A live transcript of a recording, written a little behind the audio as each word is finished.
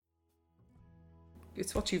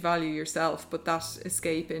it's what you value yourself, but that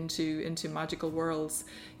escape into magical worlds,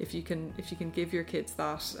 if you can give your kids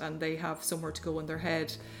that and they have somewhere to go in their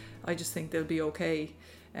head, I just think they'll be okay.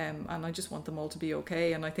 And I just want them all to be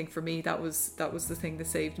okay. And I think for me that was the thing that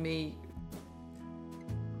saved me.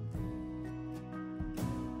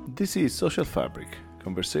 This is Social Fabric,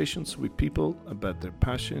 conversations with people about their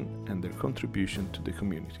passion and their contribution to the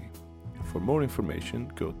community. For more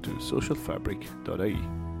information, go to socialfabric.ie.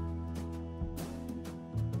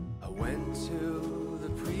 I went to the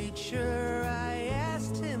preacher, I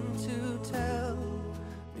asked him to tell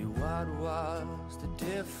me what was the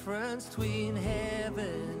difference between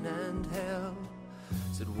heaven and hell.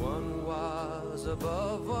 Said one was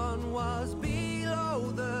above, one was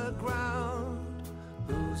below the ground.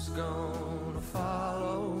 Who's gonna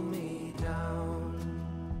follow me down?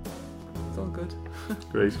 It's all good.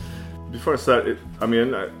 Great. Before I start,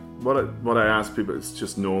 what I ask people is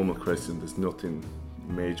just normal questions. There's nothing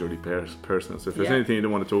majorly personal. So if there's anything you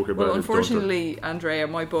don't want to talk about, well, unfortunately, Andrea,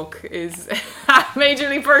 my book is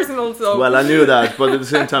majorly personal. So well, I knew that, but at the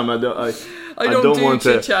same time, I don't want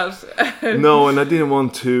to chit chat. No, and I didn't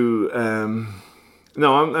want to.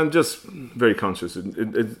 No, I'm just very conscious.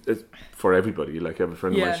 It's for everybody. Like, I have a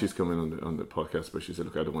friend of mine, she's coming on the podcast, but she said,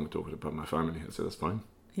 "Look, I don't want to talk about my family." I said, "That's fine."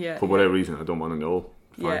 Yeah. For whatever reason, I don't want to know.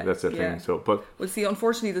 Fine, that's the thing. So, but well, see,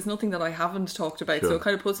 unfortunately, there's nothing that I haven't talked about, so it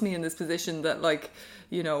kind of puts me in this position that, like,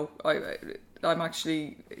 you know, I'm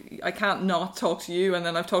actually, I can't not talk to you, and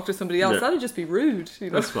then I've talked to somebody else. That'd just be rude. You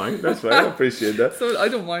know? That's fine. I appreciate that. So I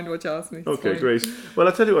don't mind what you ask me. Okay, great. Well,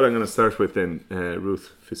 I'll tell you what I'm going to start with then,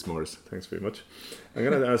 Ruth Fitzmaurice. Thanks very much. I'm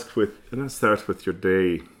going to start with your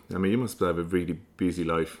day. I mean, you must have a really busy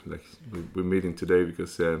life. Like, we're meeting today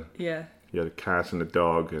because you had a cat and a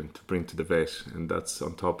dog and to bring to the vet, and that's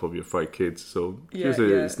on top of your 5 kids. So here's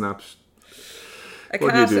a snapshot. A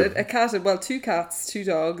cat, well, 2 cats, 2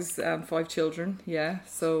 dogs, and 5 children. Yeah,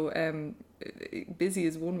 so busy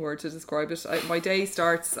is one word to describe it. My day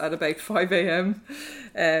starts at about 5 a.m.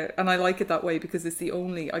 And I like it that way because it's the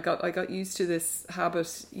only. I got used to this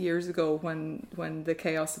habit years ago when the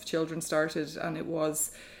chaos of children started, and it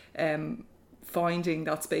was finding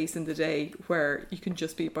that space in the day where you can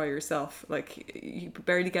just be by yourself. Like, you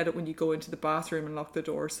barely get it when you go into the bathroom and lock the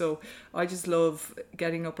door. So I just love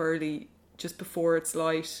getting up early, just before it's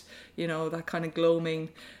light, you know, that kind of gloaming,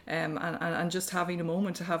 and just having a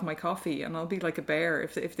moment to have my coffee. And I'll be like a bear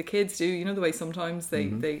if the kids do, you know, the way sometimes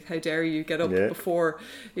they how dare you get up before,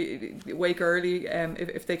 wake early.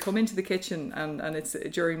 If they come into the kitchen and it's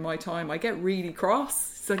during my time, I get really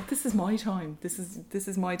cross. It's like, this is my time. This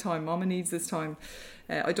is my time. Mama needs this time.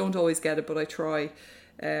 I don't always get it, but I try.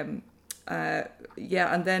 And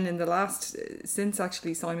then in the last, since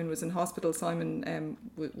actually Simon was in hospital, Simon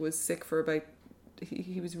was sick for about,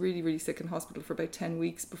 he was really, really sick in hospital for about 10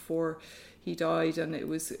 weeks before he died, and it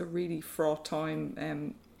was a really fraught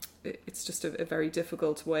time. It's just a very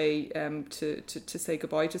difficult way to say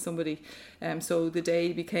goodbye to somebody. So the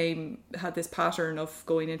day had this pattern of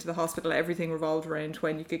going into the hospital. Everything revolved around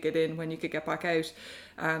when you could get in, when you could get back out.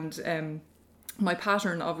 And my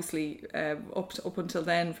pattern, obviously, up until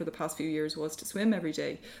then for the past few years was to swim every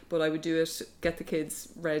day. But I would do it, get the kids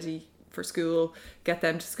ready for school, get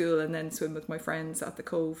them to school, and then swim with my friends at the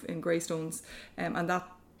Cove in Greystones. And that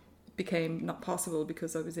became not possible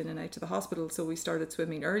because I was in and out to the hospital. So we started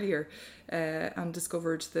swimming earlier and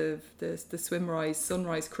discovered the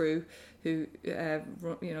Sunrise crew, who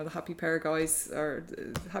the Happy Pair guys, or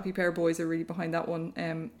the Happy Pair boys, are really behind that one.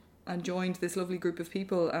 And joined this lovely group of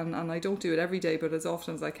people, and I don't do it every day, but as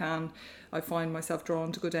often as I can, I find myself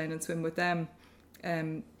drawn to go down and swim with them.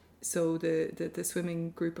 So the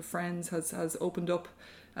swimming group of friends has opened up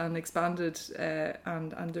and expanded,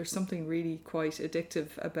 and there's something really quite addictive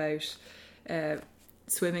about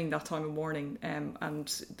swimming that time of morning,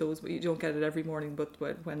 and those, you don't get it every morning, but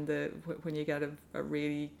when you get a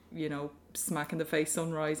really, you know, smack in the face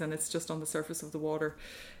sunrise and it's just on the surface of the water,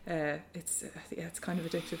 it's kind of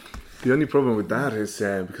addictive. The only problem with that is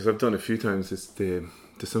because I've done a few times, is the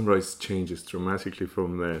sunrise changes dramatically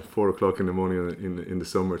from 4 o'clock in the morning in the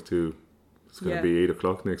summer to it's going to be 8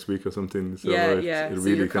 o'clock next week or something. So so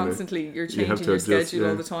really you're constantly you're changing your schedule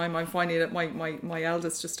all the time. I'm finding that my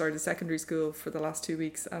eldest just started secondary school for the last 2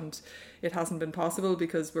 weeks, and it hasn't been possible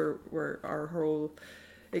because we're our whole.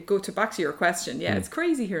 Back to your question. It's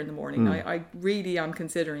crazy here in the morning. I really am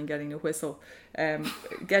considering getting a whistle.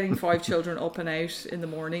 Getting 5 children up and out in the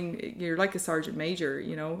morning, you're like a sergeant major,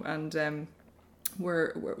 you know, and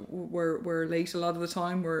we're late a lot of the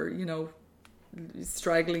time. We're, you know,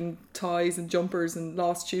 straggling ties and jumpers and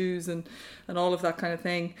lost shoes and all of that kind of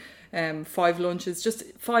thing. 5 lunches, just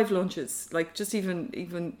 5 lunches. Like just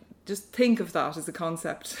even just think of that as a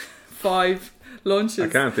concept. 5 lunches. I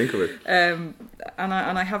can't think of it. And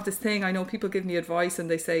I have this thing. I know people give me advice and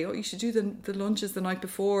they say, oh, you should do the lunches the night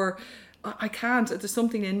before. I can't. There's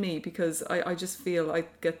something in me because I just feel I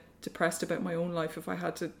get depressed about my own life if I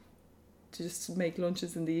had to just make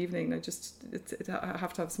lunches in the evening. I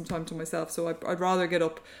have to have some time to myself. So I'd rather get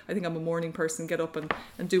up. I think I'm a morning person. Get up and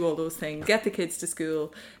do all those things. Get the kids to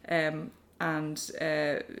school. And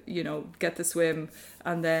get the swim,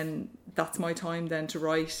 and then that's my time then to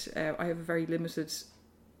write. I have a very limited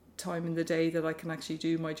time in the day that I can actually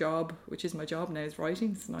do my job, which is my job now, is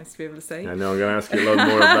writing. It's nice to be able to say. I know, I'm going to ask you a lot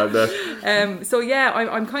more about that. So yeah,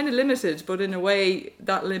 I'm kind of limited, but in a way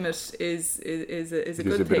that limit is a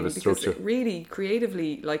good thing, because really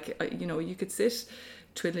creatively, like, you could sit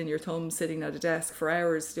twiddling your thumbs sitting at a desk for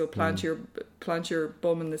hours, plant your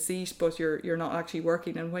bum in the seat, but you're not actually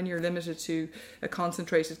working. And when you're limited to a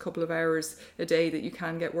concentrated couple of hours a day that you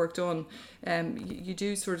can get work done, you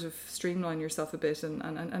do sort of streamline yourself a bit,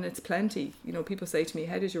 and it's plenty. People say to me,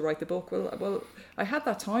 how did you write the book? Well, I had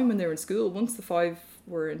that time when they were in school. Once the 5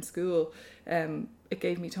 were in school, it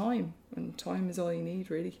gave me time, and time is all you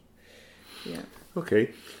need, really. Yeah.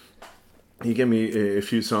 Okay. You gave me a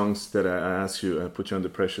few songs that I asked you, I put you under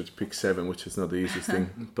pressure to pick 7, which is not the easiest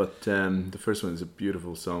thing. But the first one is a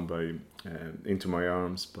beautiful song by Into My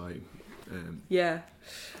Arms by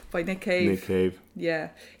Nick Cave. Nick Cave. Yeah,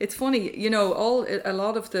 it's funny.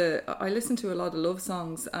 I listen to a lot of love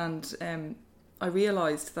songs, and I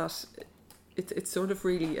realised that it's sort of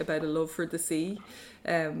really about a love for the sea.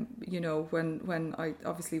 When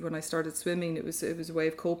I started swimming, it was a way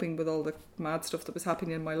of coping with all the mad stuff that was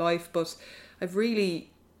happening in my life. But I've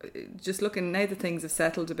really, just looking now that things have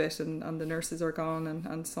settled a bit, and the nurses are gone,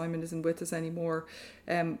 and Simon isn't with us anymore.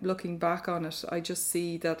 Looking back on it, I just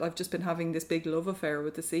see that I've just been having this big love affair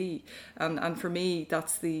with the sea, and for me,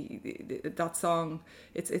 that's that song.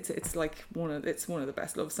 It's like one of the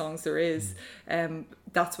best love songs there is.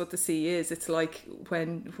 That's what the sea is. It's like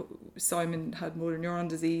when Simon had motor neuron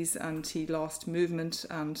disease and he lost movement,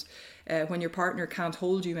 and when your partner can't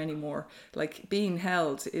hold you anymore, like being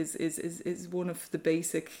held is one of the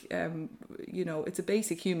basic, it's a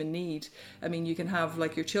basic human need. I mean, you can have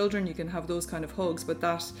like your children, you can have those kind of hugs, but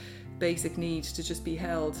that basic need to just be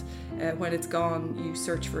held, when it's gone, you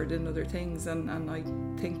search for it in other things, and I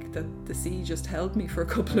think that the sea just held me for a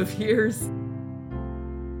couple of years.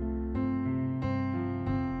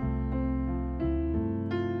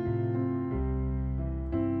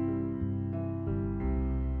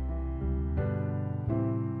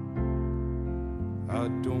 I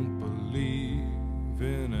don't believe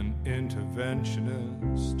in an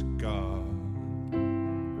interventionist God.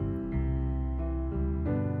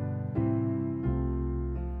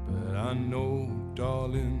 But I know,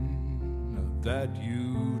 darling, that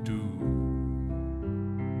you do.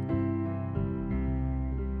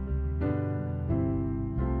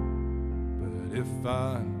 But if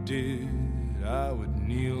I did, I would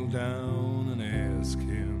kneel down and ask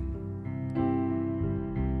him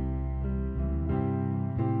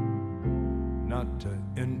not to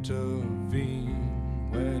intervene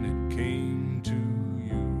when it came to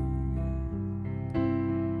you.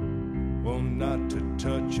 Well, not to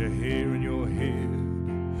touch a hair in your head,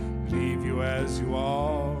 leave you as you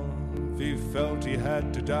are. If he felt he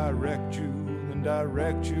had to direct you, then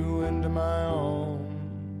direct you into my arms.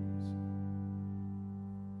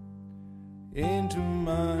 Into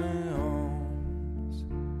my arms.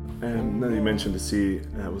 Now you mentioned the sea,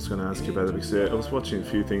 I was going to ask you about it because I was watching a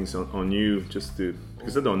few things on you, because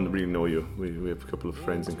I don't really know you. We have a couple of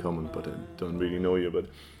friends in common, but I don't really know you.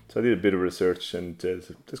 But so I did a bit of research, and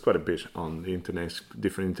there's quite a bit on the internet,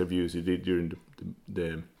 different interviews you did during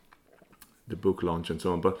the book launch and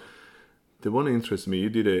so on. But the one that interests me,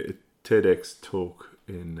 you did a TEDx talk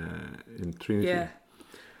in Trinity. Yeah.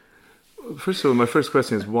 First of all, my first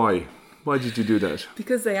question is why? Why did you do that?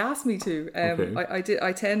 Because they asked me to. Okay.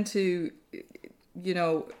 I tend to,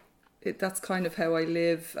 that's kind of how I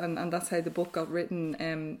live, and that's how the book got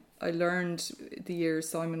written. I learned the year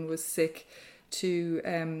Simon was sick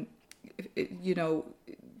to,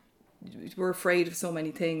 we're afraid of so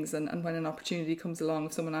many things, and when an opportunity comes along,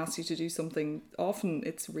 if someone asks you to do something, often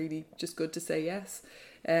it's really just good to say yes.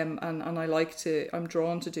 And I'm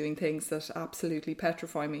drawn to doing things that absolutely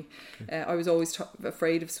petrify me. I was always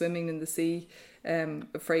afraid of swimming in the sea,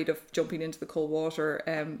 afraid of jumping into the cold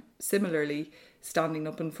water. Similarly, standing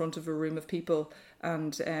up in front of a room of people,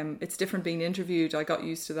 and it's different being interviewed. I got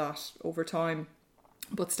used to that over time,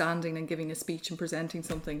 but standing and giving a speech and presenting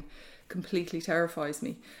something completely terrifies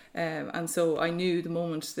me. And so I knew the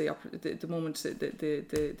moment the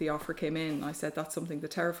offer came in, I said, that's something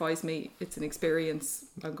that terrifies me. It's an experience.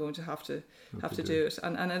 I'm going to have to do it.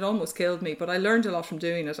 And it almost killed me, but I learned a lot from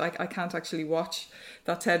doing it. I can't actually watch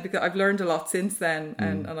that TED because I've learned a lot since then,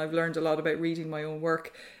 and I've learned a lot about reading my own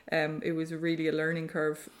work. It was really a learning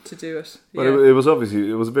curve to do it. But it was obviously,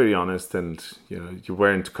 it was very honest, and you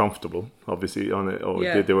weren't comfortable obviously on it, or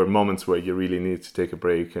there were moments where you really need to take a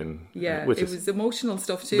break, and it was emotional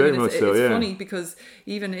stuff too. Very and much it's so, funny because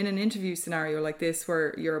even in an interview scenario like this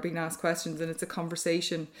where you're being asked questions and it's a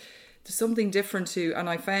conversation, there's something different too. And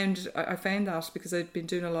I found that because I'd been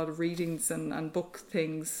doing a lot of readings and book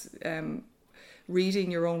things, reading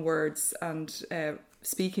your own words and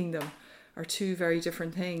speaking them are two very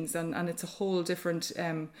different things, and it's a whole different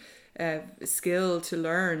skill to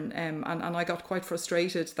learn, and I got quite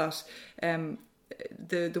frustrated that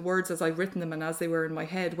the words as I'd written them and as they were in my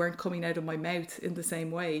head weren't coming out of my mouth in the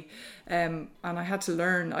same way, and I had to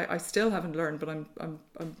learn. I still haven't learned, but I'm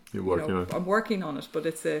working on it. But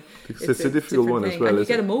it's a difficult one thing. as well. And you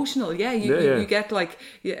get emotional, you get like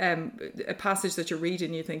a passage that you're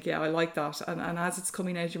reading, you think, I like that, and as it's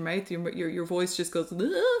coming out of your mouth, your voice just goes,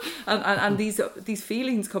 and these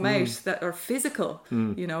feelings come out that are physical,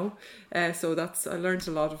 so I learned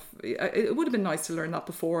a lot of. It would have been nice to learn that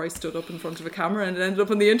before I stood up in front of a camera and it ended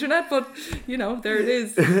up on the internet, but there it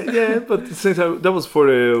is. Yeah, but since that was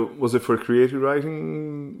was it for creative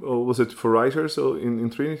writing, or was it for writers? So in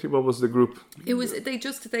Trinity, what was the group? It was they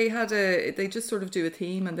just sort of do a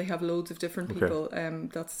theme, and they have loads of different people.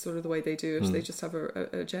 That's sort of the way they do it. They just have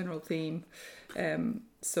a general theme.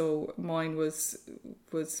 So mine was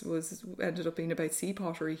ended up being about sea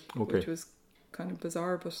pottery, which was kind of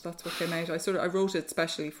bizarre, but that's what came out. I wrote it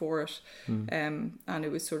specially for it, and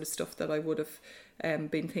it was sort of stuff that I would have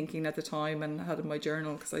been thinking at the time and had in my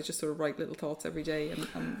journal, because I just sort of write little thoughts every day. And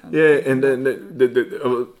then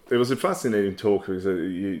it was a fascinating talk, because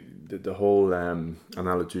the whole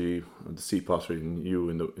analogy of the sea pottery and you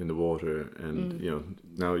in the water, and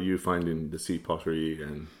now you finding the sea pottery,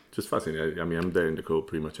 and just fascinating. I mean, I'm there in the cove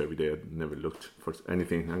pretty much every day. I've never looked for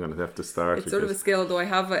anything. I'm going to have to start. It's sort of a skill, though. I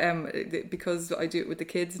have because I do it with the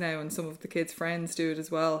kids now, and some of the kids' friends do it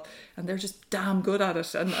as well, and they're just damn good at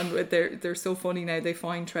it. And they're so funny now. They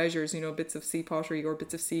find treasures, bits of sea pottery or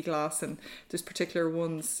bits of sea glass, and there's particular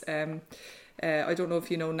ones. I don't know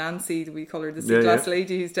if you know Nancy, we call her the sea glass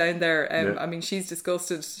lady, who's down there. I mean, she's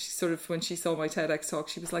disgusted. She sort of, when she saw my TEDx talk,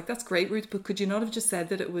 she was like, "That's great, Ruth, but could you not have just said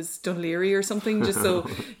that it was Dunleary or something? Just so,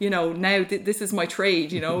 now this is my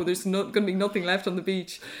trade, there's going to be nothing left on the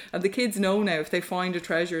beach." And the kids know now, if they find a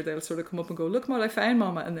treasure, they'll sort of come up and go, "Look what I found,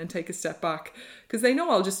 Mama," and then take a step back, because they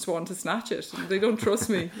know I'll just want to snatch it. They don't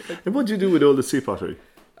trust me. And what do you do with all the sea pottery?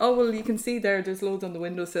 Oh, well, you can see there's loads on the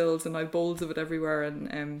windowsills, and I've bowls of it everywhere,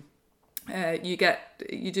 and you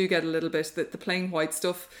do get a little bit the plain white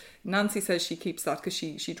stuff. Nancy says she keeps that because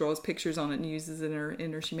she draws pictures on it and uses in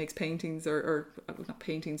her she makes paintings or not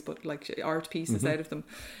paintings, but like art pieces out of them.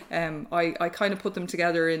 I kind of put them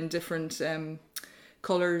together in different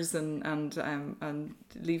colours and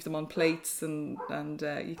leave them on plates, and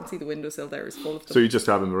you can see the windowsill there is full of them. So you just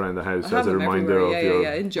have them around the house as a reminder of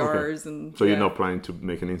your... in jars. And so you're not planning to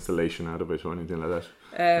make an installation out of it or anything like that?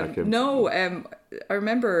 No, I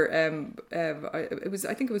remember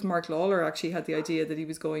I think it was Mark Lawler actually had the idea that he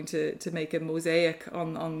was going to make a mosaic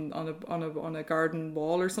on a garden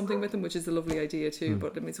wall or something with them, which is a lovely idea too.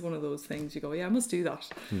 But it's one of those things you go, I must do that.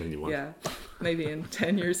 And then you won't. Yeah, maybe in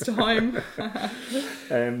 10 years' time.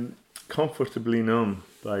 Comfortably Numb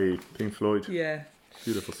by Pink Floyd. Yeah,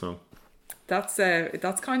 beautiful song. That's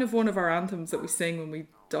kind of one of our anthems that we sing when we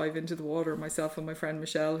dive into the water. Myself and my friend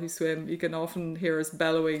Michelle, who swim, you can often hear us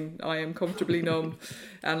bellowing, "I am comfortably numb,"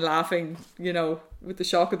 and laughing, with the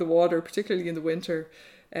shock of the water, particularly in the winter.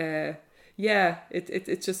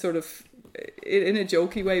 It's just sort of in a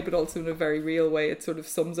jokey way, but also in a very real way. It sort of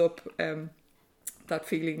sums up that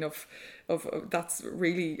feeling of that's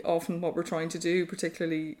really often what we're trying to do,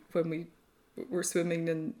 particularly when we're swimming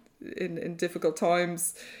in difficult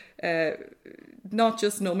times. Not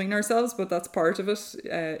just numbing ourselves, but that's part of it.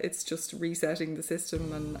 It's just resetting the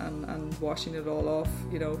system and washing it all off,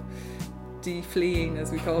 de-fleeing,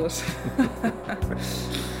 as we call it.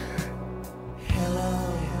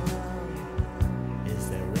 Hello, is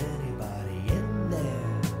there anybody in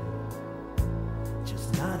there?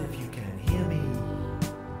 Just not if you can hear me.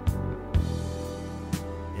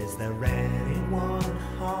 Is there anyone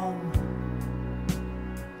home?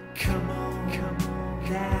 Come on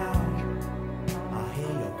now. I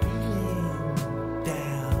hear you're feeling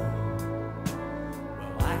down.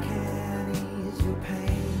 Well, I can ease your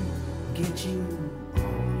pain, get you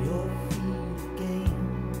on your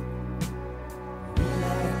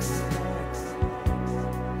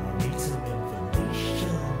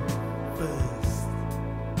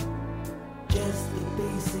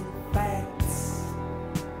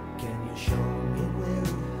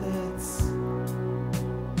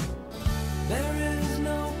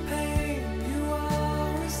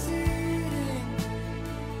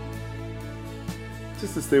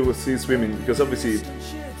just to stay with sea swimming, because obviously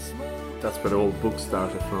that's where the old book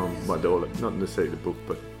started from. Well, not necessarily the book,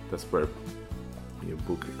 but that's where your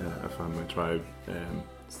book, I Found My Tribe,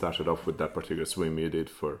 started off with that particular swim you did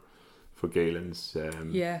for Galen's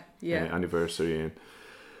anniversary. And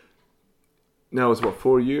now it's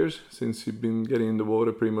 4 years since you've been getting in the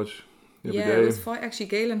water pretty much every day. It was actually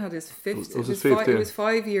Galen had his fifth. It was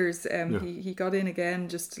 5 years. He got in again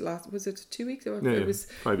just was it 2 weeks? Or it was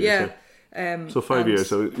 5 years. So 5 years.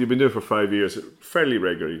 So you've been doing it for 5 years, fairly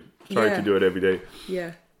regularly. Try to do it every day.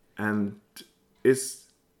 Yeah. And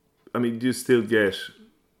do you still get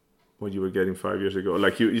what you were getting 5 years ago?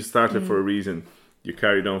 Like you started for a reason, you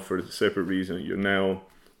carried on for a separate reason. You're now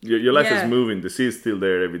your life is moving. The sea is still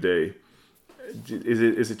there every day.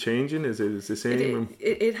 Is it changing? Is it the same?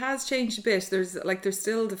 It has changed a bit. There's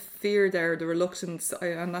still the fear there, the reluctance,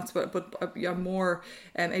 and that's what. But I'm more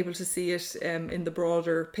able to see it in the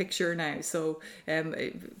broader picture now. So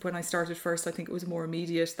when I started first, I think it was more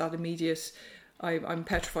immediate. That immediate. I'm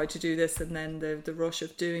petrified to do this, and then the rush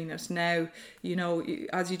of doing it. Now,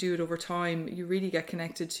 as you do it over time, you really get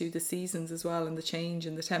connected to the seasons as well, and the change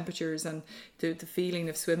in the temperatures and the feeling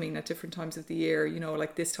of swimming at different times of the year.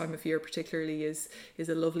 Like this time of year particularly is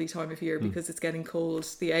a lovely time of year because it's getting cold.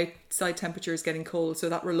 The outside temperature is getting cold, so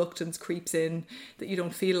that reluctance creeps in that you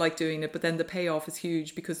don't feel like doing it, but then the payoff is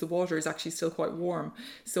huge because the water is actually still quite warm.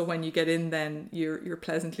 So when you get in, then you're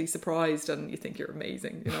pleasantly surprised and you think you're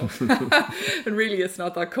amazing, And really it's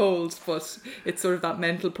not that cold, but it's sort of that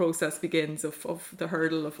mental process begins of the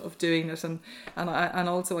hurdle of doing it, and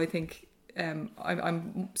also I think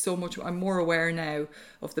I'm more aware now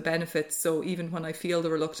of the benefits. So even when I feel the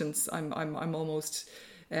reluctance, I'm almost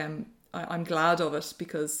I'm glad of it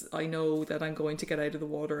because I know that I'm going to get out of the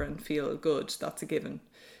water and feel good. That's a given.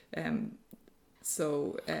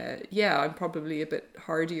 So I'm probably a bit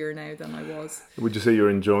hardier now than I was. Would you say you're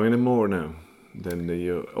enjoying it more now?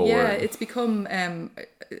 It's become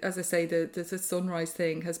as I say, the sunrise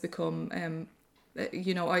thing has become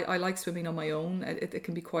I like swimming on my own. It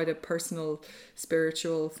can be quite a personal,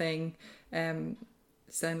 spiritual thing.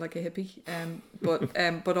 Sound like a hippie,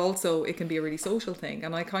 but also it can be a really social thing,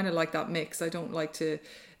 and I kind of like that mix. I don't like to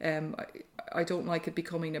I don't like it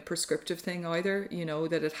becoming a prescriptive thing either,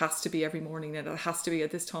 that it has to be every morning, that it has to be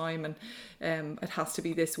at this time, and it has to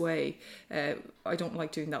be this way. I don't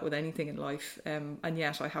like doing that with anything in life, and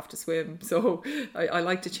yet I have to swim. So I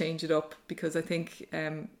like to change it up because I think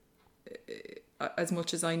as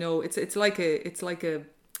much as I know, it's like a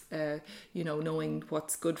knowing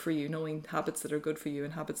what's good for you, knowing habits that are good for you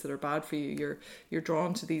and habits that are bad for you. You're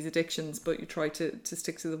drawn to these addictions, but you try to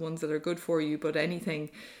stick to the ones that are good for you. But anything,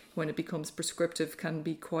 when it becomes prescriptive, can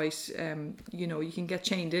be quite, you can get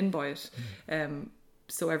chained in by it.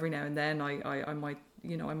 So every now and then I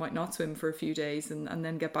might not swim for a few days and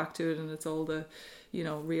then get back to it, and it's all the,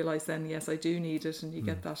 realise then, yes, I do need it, and you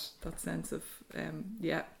get that sense of,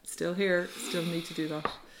 still here, still need to do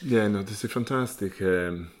that. Yeah, no, this is fantastic.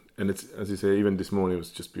 And it's, as you say, even this morning it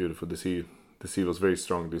was just beautiful. The sea was very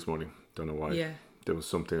strong this morning. Don't know why. Yeah. There was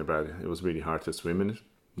something about it. It was really hard to swim in it.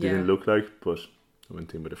 Didn't look like, but I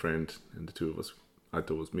went in with a friend, and the two of us, I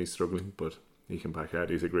thought it was me struggling, but he came back out.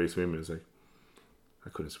 He's a great swimmer. He's like, I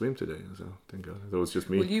couldn't swim today. So thank God. That was just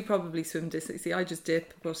me. Well, you probably swim this. See, I just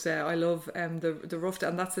dip, but I love the rough.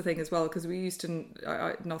 And that's the thing as well, because we used to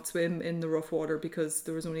not swim in the rough water because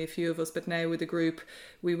there was only a few of us. But now with the group,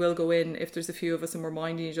 we will go in if there's a few of us and we're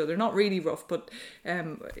minding each other. Not really rough, but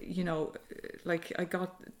like I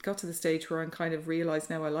got to the stage where I'm kind of realised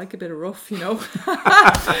now I like a bit of rough,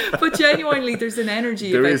 But genuinely, there's an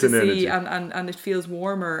energy about the sea, and it feels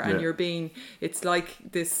warmer, and you're being. It's like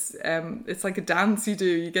this. It's like a dance.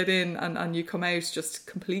 You get in and you come out just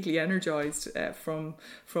completely energized from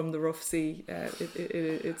the rough sea.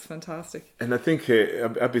 It's fantastic. And I think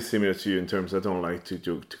I'd be similar to you in terms I don't like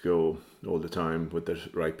to go all the time with the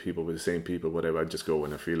right people, with the same people, whatever. I just go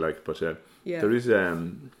when I feel like. But there is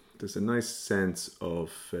there's a nice sense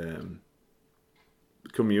of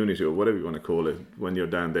community, or whatever you want to call it, when you're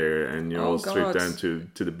down there and you're all stripped down to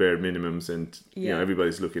the bare minimums, and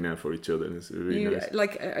everybody's looking out for each other, and it's really nice.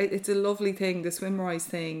 It's a lovely thing, the Swimrise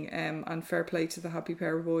thing, and fair play to the Happy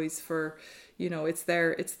Pair Boys for, it's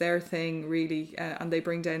their thing really, and they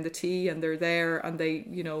bring down the tea, and they're there, and they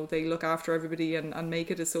look after everybody and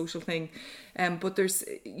make it a social thing. But there's,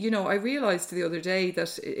 I realised the other day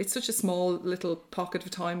that it's such a small little pocket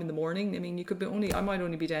of time in the morning. I mean, I might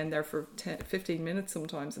only be down there for 15 minutes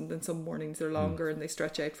sometimes, and then some mornings they're longer and they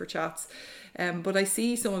stretch out for chats. But I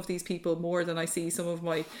see some of these people more than I see some of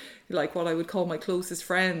my like what I would call my closest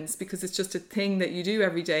friends, because it's just a thing that you do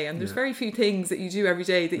every day, and there's very few things that you do every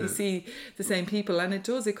day that you see the same people, and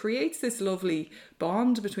it creates this lovely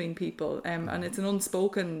bond between people, and it's an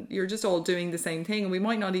unspoken, you're just all doing the same thing, and we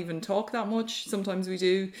might not even talk that much, sometimes we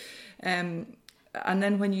do, and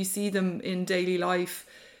then when you see them in daily life,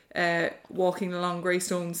 walking along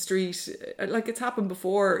Greystone Street, like it's happened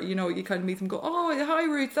before, you know, you kind of meet them, go, oh hi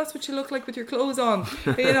Ruth, that's what you look like with your clothes on,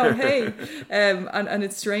 you know, hey, and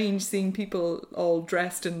it's strange seeing people all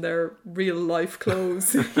dressed in their real life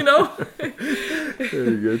clothes, you know.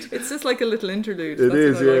 Very good. It's just like a little interlude. It That's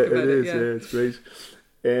is, what I like about it. It's great.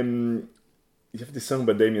 You have this song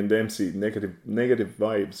by Damien Dempsey, Negative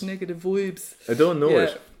Vibes. Negative Vibes. I don't know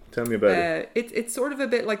it. Tell me about it. It's sort of a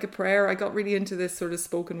bit like a prayer. I got really into this sort of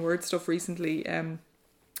spoken word stuff recently,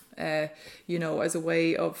 you know, as a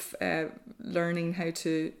way of learning how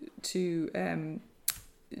to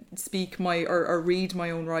speak or read my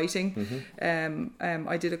own writing.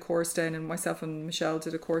 I did a course down, and myself and Michelle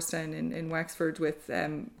did a course down in Wexford with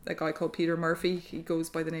a guy called Peter Murphy. He goes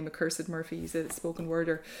by the name of Cursed Murphy. He's a spoken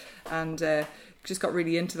worder, and just got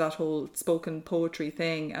really into that whole spoken poetry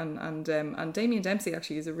thing, and Damien Dempsey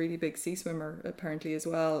actually is a really big sea swimmer apparently as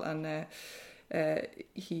well, and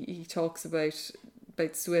he talks about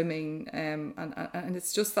swimming, and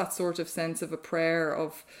it's just that sort of sense of a prayer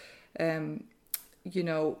of you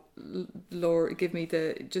know, Lord, give me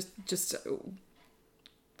the just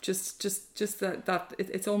that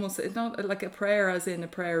it's almost, it's not like a prayer as in a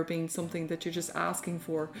prayer being something that you're just asking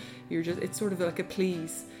for, it's sort of like a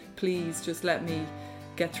please just let me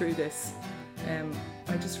get through this.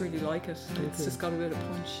 I just really like it. It's just got a bit of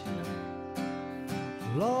punch, you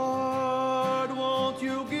know. Lord, won't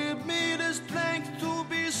you give me the strength to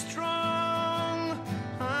be strong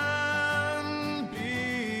and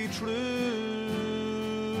be true?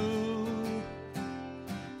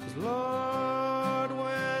 'Cause Lord,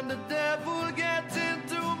 when the devil gets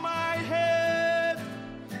into my head,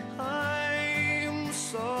 I'm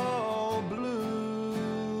so blue.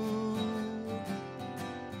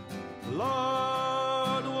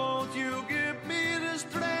 Lord, won't you give me the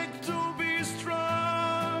strength to be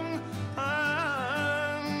strong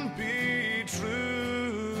and be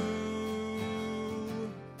true?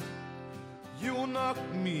 You knock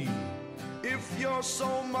me if you're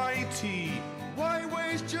so mighty. Why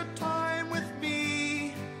waste your time with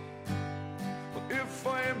me? If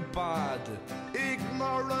I'm bad,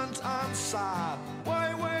 ignorant and sad,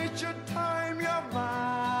 why waste your time? You're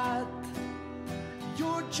mad.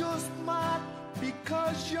 You're just mad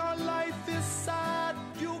because your life is sad.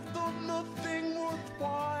 You've done nothing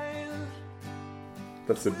worthwhile.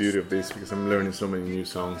 That's the beauty of this, because I'm learning so many new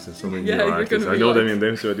songs and so many new you're artists. gonna I know like... Damien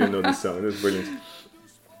Dempsey, I didn't know this song. That's brilliant.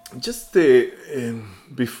 Just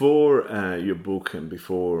before your book and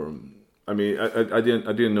before, I mean, I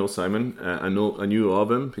didn't know Simon. I knew of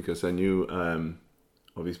him because I knew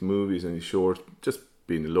of his movies and his short, just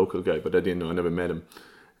being a local guy. But I didn't know. I never met him.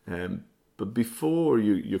 But before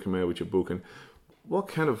you came out with your book, and what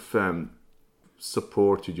kind of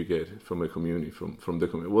support did you get from a community, from the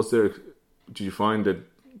community? Did you find that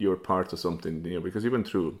you were part of something, you know, because you went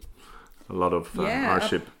through a lot of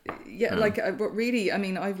hardship? But really, I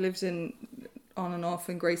mean, I've lived on and off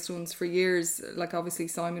in Greystones for years. Like, obviously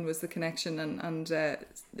Simon was the connection, and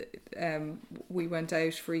we went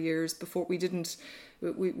out for years before.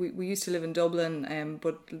 We used to live in Dublin,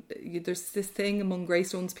 but there's this thing among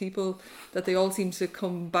Greystones people that they all seem to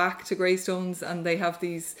come back to Greystones, and they have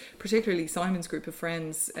these, particularly Simon's group of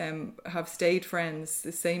friends, have stayed friends,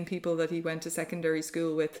 the same people that he went to secondary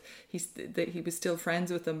school with. He was still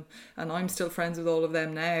friends with them, and I'm still friends with all of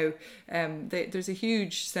them now. There's a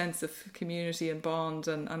huge sense of community and bond,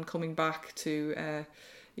 and coming back to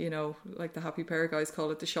you know, like the Happy Pair guys call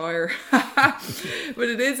it, the Shire. But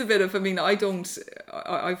it is a bit of, I mean, I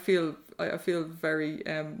feel very,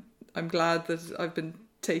 I'm glad that I've been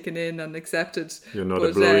taken in and accepted. You're not a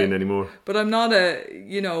Brurian anymore. But I'm not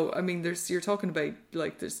you know, I mean, you're talking about,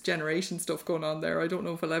 like, there's generation stuff going on there. I don't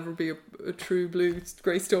know if I'll ever be a true blue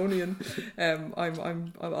Greystonian.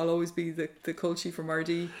 I'll always be the culchie from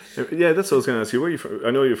RD. Yeah, that's what I was going to ask you. Where are you from?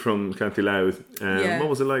 I know you're from County Louth. What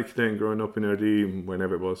was it like then, growing up in RD,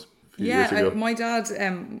 whenever it was? A few years ago? My dad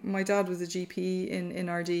was a GP in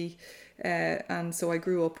RD, and so I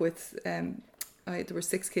grew up with. There were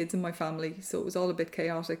 6 kids in my family, so it was all a bit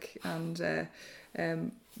chaotic, and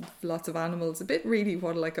lots of animals. A bit really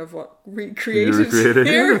what I've recreated here.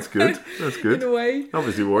 Yeah, that's good. That's good. In a way,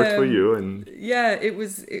 obviously worked for you, and yeah, it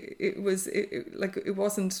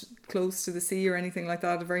wasn't close to the sea or anything like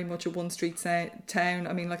that. Very much a one street town.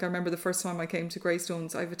 I mean, like I remember the first time I came to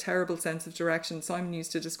Greystones, I have a terrible sense of direction. Simon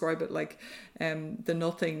used to describe it like the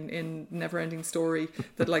nothing in Neverending Story,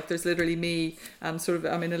 that like there's literally me and sort of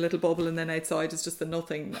I'm in a little bubble and then outside is just the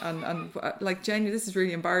nothing. And like genuinely, this is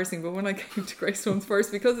really embarrassing, but when I came to Greystones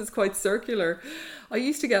first, because it's quite circular, I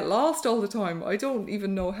used to get lost all the time. I don't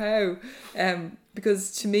even know how.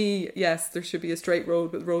 Because to me, yes, there should be a straight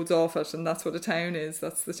road with roads off it, and that's what a town is.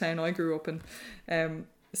 That's the town I grew up in.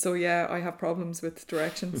 So yeah, I have problems with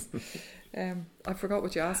directions. I forgot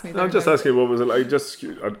what you asked me. I'm just asking, what was it like?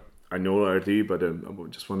 I know RD, but I'm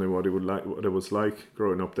just wondering what it was like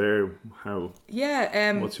growing up there. How?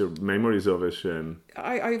 Yeah. What's your memories of it? You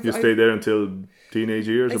stayed there until teenage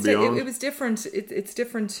years or beyond? It was different. It's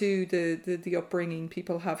different to the upbringing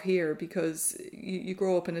people have here, because you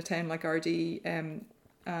grow up in a town like RD, and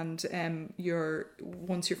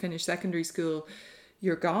once you're finished secondary school,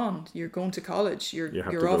 you're gone. You're going to college.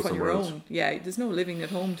 You're off on your own. Yeah, there's no living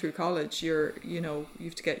at home through college. You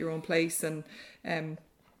have to get your own place, and I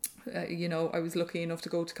was lucky enough to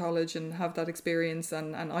go to college and have that experience,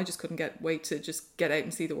 and I just couldn't wait to just get out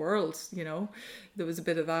and see the world. There was a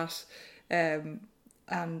bit of that, and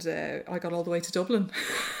I got all the way to Dublin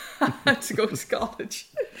to go to college.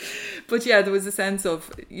 But yeah, there was a sense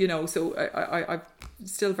of, so I'm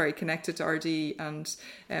still very connected to RD, and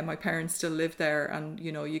my parents still live there, and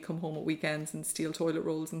you come home at weekends and steal toilet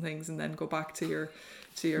rolls and things, and then go back to your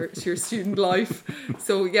student life.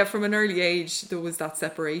 So yeah, from an early age there was that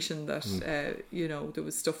separation that there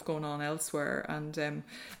was stuff going on elsewhere, and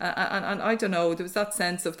I don't know, there was that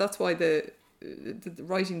sense of, that's why the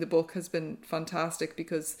writing the book has been fantastic,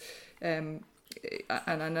 because and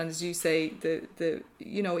as you say, the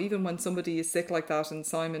even when somebody is sick like that, and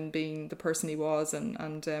Simon being the person he was, and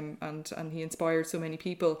he inspired so many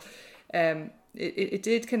people, it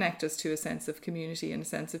did connect us to a sense of community and a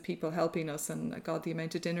sense of people helping us. And God, the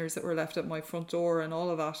amount of dinners that were left at my front door and all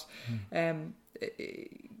of that. I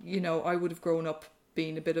would have grown up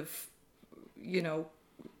being a bit of,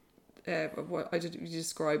 what you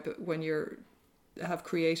describe when you're have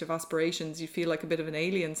creative aspirations, you feel like a bit of an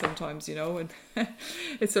alien sometimes, and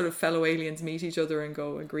it's sort of fellow aliens meet each other and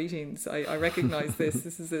go, greetings, I recognise this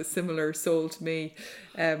is a similar soul to me.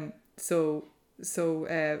 So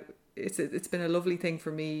it's been a lovely thing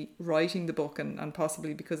for me writing the book, and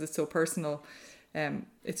possibly because it's so personal,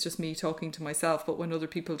 it's just me talking to myself, but when other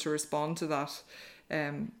people to respond to that,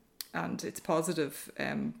 and it's positive,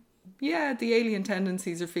 the alien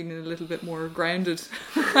tendencies are feeling a little bit more grounded.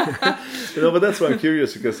 But that's why I'm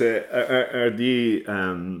curious, because are the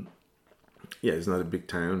it's not a big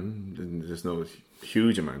town. There's no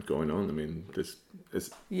huge amount going on. I mean, this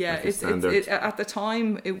is it's at the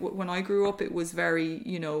time when I grew up, it was very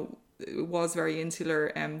it was very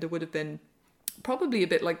insular. There would have been probably a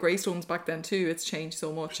bit like Greystones back then too. It's changed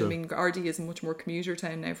so much. Sure. I mean, RD is a much more commuter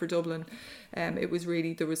town now for Dublin. It was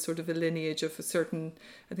really, there was sort of a lineage of a certain,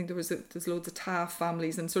 I think there's loads of Taff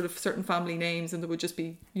families and sort of certain family names, and there would just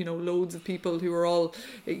be, loads of people who are all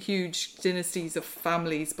huge dynasties of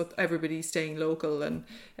families, but everybody staying local, and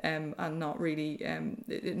not really a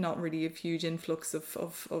huge influx of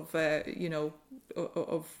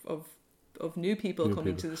new people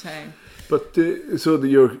coming to the town. But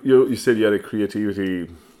you said you had a creativity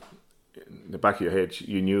in the back of your head.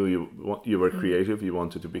 You knew you were creative. You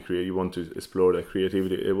wanted to be creative. You wanted to explore that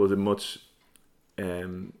creativity. It was much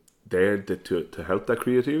there to help that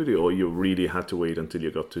creativity, or you really had to wait until you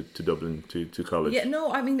got to Dublin to college? Yeah,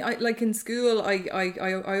 no. I mean, like in school,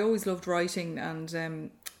 I always loved writing,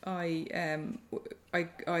 and I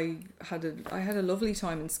had a lovely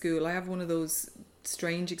time in school. I have one of those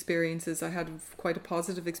strange experiences. I had quite a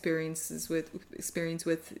positive experience with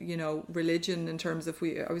religion, in terms of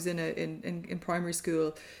I was in primary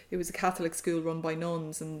school. It was a Catholic school run by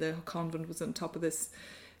nuns, and the convent was on top of this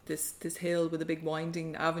hill with a big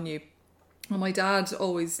winding avenue. And my dad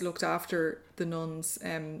always looked after the nuns,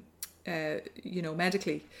 medically.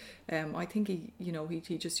 I think he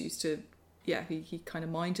just used to, he kind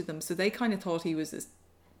of minded them, so they kind of thought he was this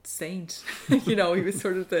saint. He was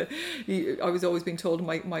sort of I was always being told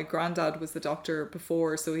my granddad was the doctor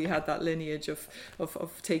before, so he had that lineage of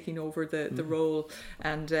taking over the role.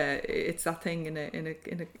 And it's that thing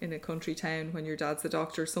in a country town, when your dad's the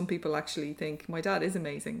doctor, some people actually think my dad is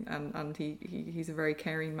amazing, and he's a very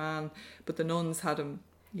caring man, but the nuns had him,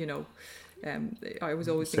 I was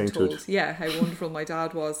always being told, how wonderful my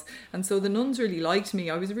dad was. And so the nuns really liked me.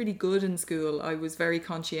 I was really good in school. I was very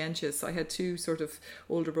conscientious. I had two sort of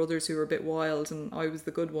older brothers who were a bit wild, and I was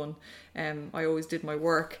the good one. I always did my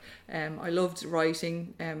work. I loved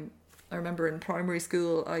writing. I remember in primary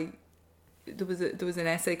school, there was an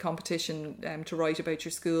essay competition to write about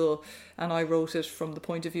your school, and I wrote it from the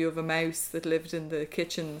point of view of a mouse that lived in the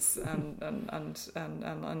kitchens,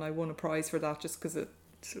 and I won a prize for that just because it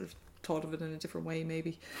sort of thought of it in a different way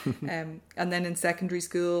maybe. And then in secondary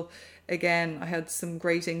school, again, I had some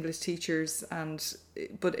great English teachers,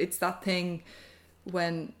 but it's that thing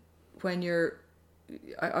when you're,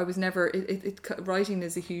 I was never, writing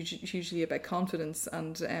is hugely about confidence,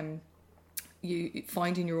 and you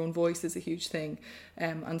finding your own voice is a huge thing,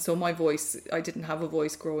 and so my voice, I didn't have a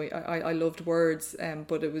voice growing. I loved words,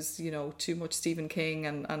 but it was, too much Stephen King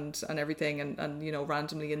and everything, and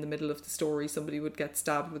randomly in the middle of the story somebody would get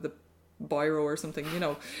stabbed with a biro or something.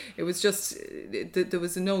 It was just, there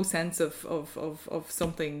was no sense of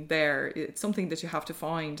something there. It's something that you have to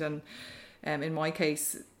find, and in my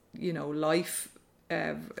case, life,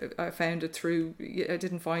 I found it through, I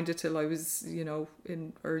didn't find it till I was,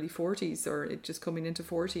 in early 40s, or it just coming into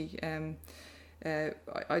 40.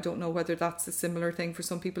 I don't know whether that's a similar thing for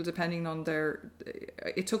some people, depending on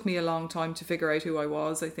it took me a long time to figure out who I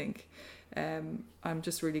was, I think. I'm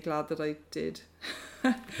just really glad that I did.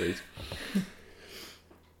 Great.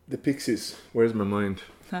 The Pixies, where's my mind?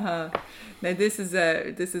 Now this is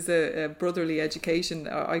a brotherly education.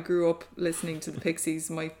 I grew up listening to the Pixies.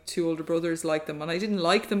 My two older brothers liked them, and I didn't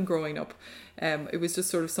like them growing up. It was just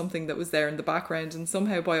sort of something that was there in the background, and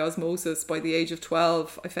somehow by osmosis, by the age of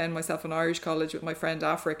 12, I found myself in Irish college with my friend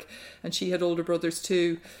Afric, and she had older brothers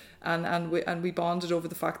too, and we bonded over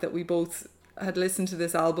the fact that we both had listened to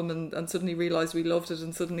this album and suddenly realised we loved it,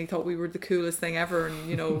 and suddenly thought we were the coolest thing ever,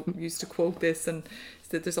 and used to quote this, and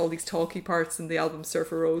that there's all these talky parts in the album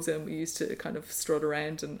Surfer Rosa, and we used to kind of strut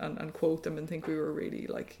around and quote them and think we were really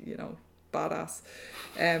badass.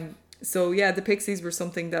 So yeah, the Pixies were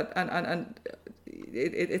something that, and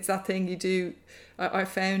it's that thing you do. I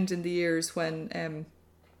found in the years when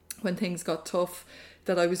things got tough,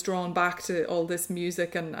 that I was drawn back to all this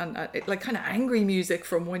music and like kind of angry music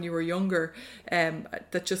from when you were younger,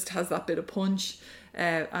 that just has that bit of punch.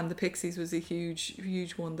 And the Pixies was a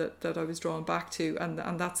huge one that I was drawn back to, and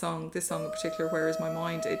this song in particular, Where Is My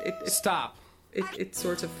Mind? Stop. It's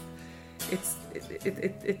sort of,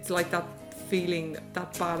 it's like that feeling,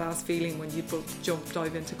 that badass feeling when you both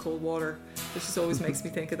dive into cold water. It just always makes me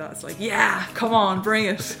think of that. It's like, yeah, come on, bring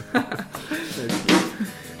it.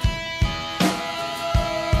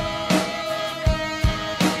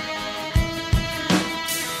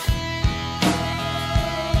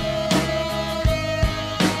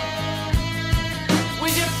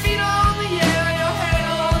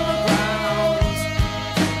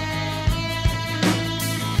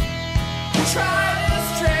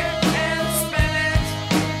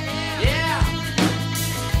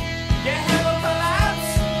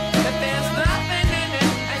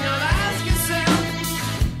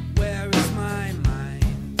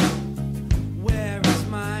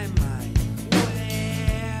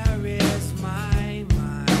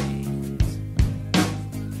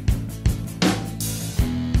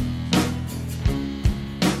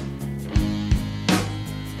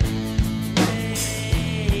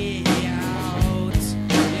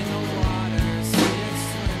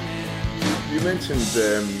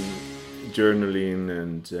 Journaling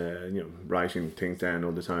and writing things down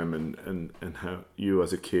all the time, and how you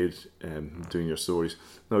as a kid doing your stories.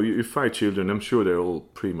 Now you have 5 children. I'm sure they're all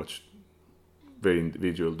pretty much very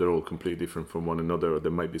individual. They're all completely different from one another, or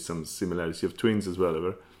there might be some similarities. You have twins as well,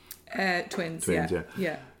 ever? Twins,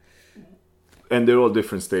 yeah. And they're all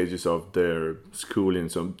different stages of their schooling.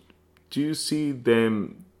 So do you see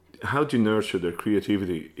them, how do you nurture their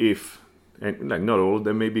creativity and like not all of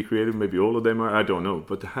them may be creative, maybe all of them are, I don't know.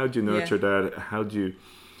 But how do you nurture that? How do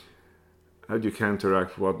you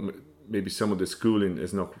counteract what maybe some of the schooling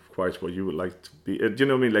is not quite what you would like to be? Do you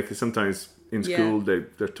know what I mean? Like sometimes in school they're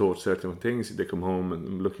taught certain things. They come home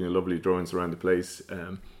and looking at lovely drawings around the place.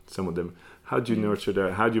 Some of them. How do you nurture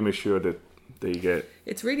that? How do you make sure that they get?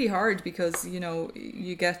 It's really hard because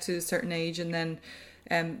you get to a certain age, and then.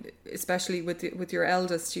 Especially with your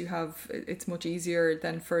eldest, it's much easier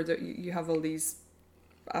than further. You have all these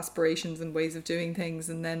aspirations and ways of doing things,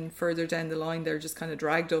 and then further down the line they're just kind of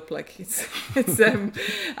dragged up, like it's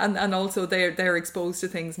and also they're exposed to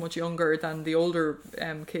things much younger than the older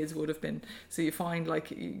kids would have been. So you find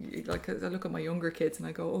like I look at my younger kids and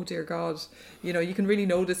I go, oh dear God, you can really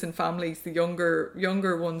notice in families the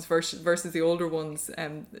younger ones versus the older ones.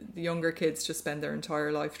 The younger kids just spend their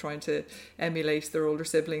entire life trying to emulate their older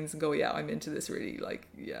siblings and go, yeah, I'm into this, really, like,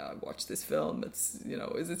 yeah, I watched this film, it's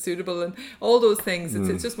is it suitable, and all those things.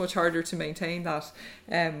 it's just much harder to maintain that.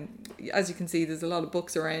 As you can see, there's a lot of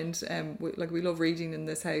books around. We love reading in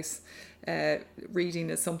this house. Reading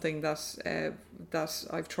is something that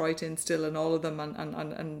I've tried to instill in all of them,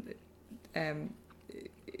 and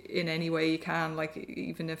in any way you can. Like,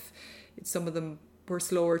 even if some of them were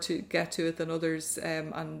slower to get to it than others,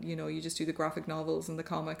 and you just do the graphic novels and the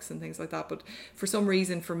comics and things like that. But for some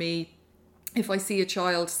reason, for me, if I see a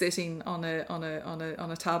child sitting on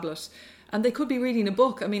a tablet, and they could be reading a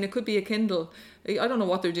book, I mean, it could be a Kindle, I don't know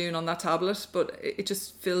what they're doing on that tablet, but it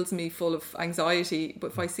just fills me full of anxiety.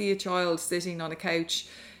 But if I see a child sitting on a couch,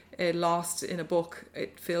 lost in a book,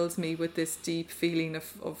 it fills me with this deep feeling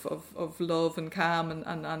of love and calm,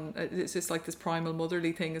 and it's just like this primal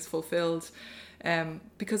motherly thing is fulfilled,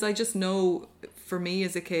 because I just know, for me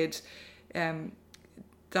as a kid,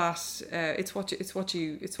 that it's what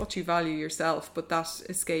you value yourself, but that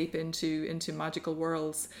escape into magical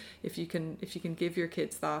worlds, if you can give your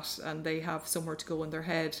kids that, and they have somewhere to go in their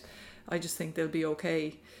head, I just think they'll be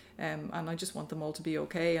okay. And I just want them all to be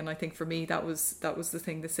okay. And I think for me, that was the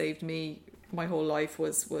thing that saved me my whole life,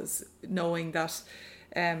 was knowing that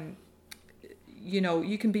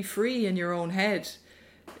you can be free in your own head,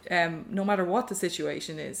 no matter what the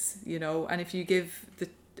situation is, and if you give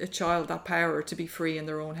a child that power to be free in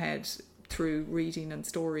their own head through reading and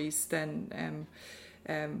stories, then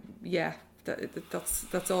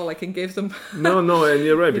that's all I can give them. No, and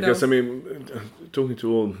you're right, because I mean, talking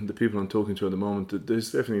to all the people I'm talking to at the moment,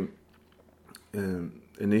 there's definitely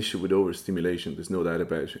an issue with overstimulation. There's no doubt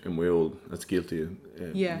about it, and we're all as guilty.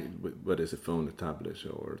 Whether it's a phone, a tablet,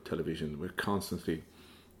 or television, we're constantly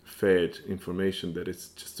fed information that it's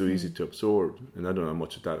just too easy to absorb, and I don't know how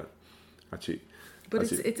much of that actually.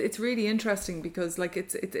 But it's really interesting, because like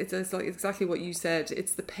it's like exactly what you said.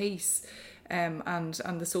 It's the pace, and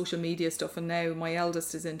the social media stuff. And now my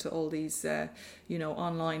eldest is into all these,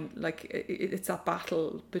 online. Like it's that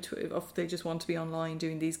battle between they just want to be online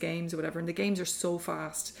doing these games or whatever. And the games are so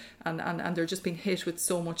fast, and they're just being hit with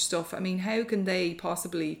so much stuff. I mean, how can they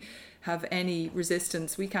possibly have any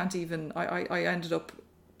resistance? We can't even. I ended up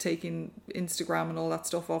taking Instagram and all that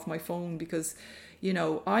stuff off my phone, because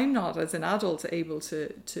I'm not, as an adult, able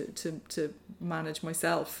to manage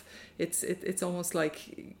myself. It's almost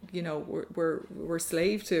like we're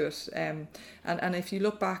slave to it. And if you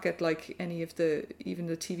look back at like any of even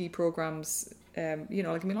the TV programs,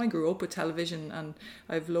 I grew up with television, and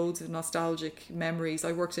I have loads of nostalgic memories.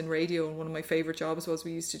 I worked in radio, and one of my favourite jobs was,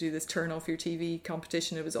 we used to do this turn off your TV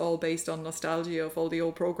competition. It was all based on nostalgia of all the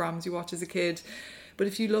old programs you watch as a kid. But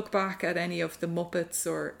if you look back at any of the Muppets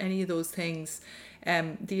or any of those things,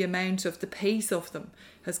 the amount of the pace of them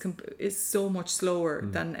is so much slower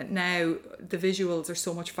than now. The visuals are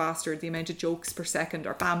so much faster. The amount of jokes per second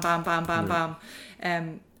are bam, bam, bam, bam, bam.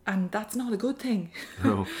 And that's not a good thing.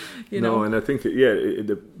 No, no, and I think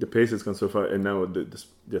the pace has gone so far, and now the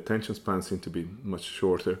attention spans seem to be much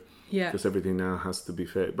shorter. Yeah, because everything now has to be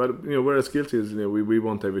fed. But we're as guilty as we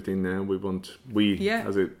want everything now.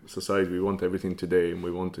 As a society, we want everything today, and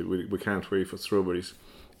we can't wait for strawberries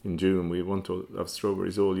in June. We want to have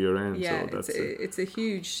strawberries all year round. Yeah, so it's a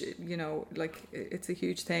huge, it's a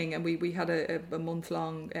huge thing. And we had a month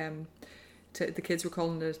long. The kids were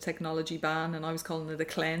calling it a technology ban, and I was calling it a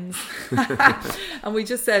cleanse. And we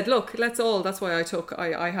just said, look, let's all. That's why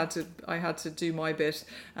I had to do my bit,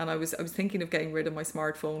 and I was thinking of getting rid of my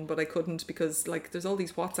smartphone, but I couldn't, because like there's all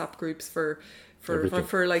these WhatsApp groups for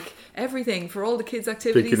like everything, for all the kids'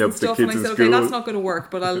 activities and stuff. And I said, okay, that's not going to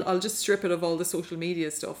work, but I'll just strip it of all the social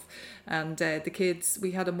media stuff. And the kids,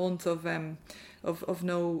 we had a month of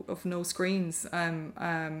no screens. And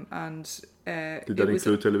did that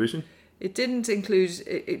include television? It didn't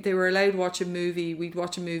include. They were allowed to watch a movie. We'd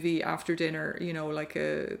watch a movie after dinner,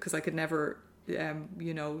 because I could never.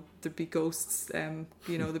 There'd be ghosts.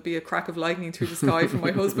 There'd be a crack of lightning through the sky from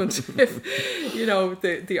my husband if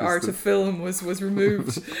the art of film was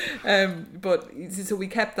removed. But so we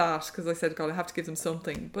kept that, because I said, God, I have to give them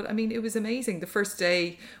something. But I mean, it was amazing. The first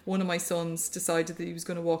day, one of my sons decided that he was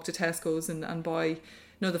going to walk to Tesco's and buy.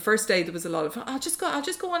 No, the first day there was a lot of, I'll just go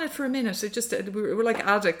on it for a minute. We're like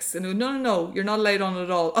addicts. And no, you're not allowed on it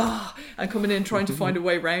at all. And coming in trying to find a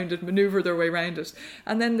way around it, maneuver their way around it.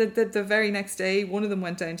 And then the very next day, one of them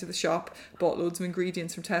went down to the shop, bought loads of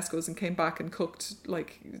ingredients from Tesco's, and came back and cooked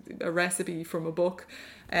like a recipe from a book.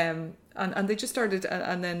 And they just started,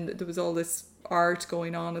 and then there was all this art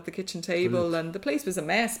going on at the kitchen table, and the place was a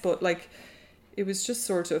mess, but like it was just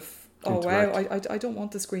sort of, wow, I don't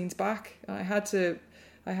want the screens back. I had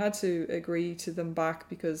to agree to them back,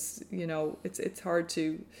 because it's hard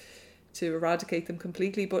to eradicate them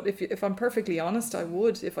completely. But if I'm perfectly honest, I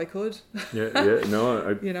would if I could.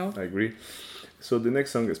 No, You know? I agree. So the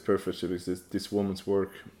next song is perfect because it's This Woman's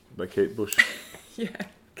Work by Kate Bush. Yeah,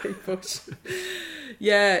 Kate Bush.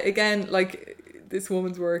 Yeah, again, like This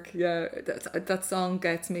Woman's Work. Yeah, that song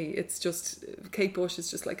gets me. It's just, Kate Bush is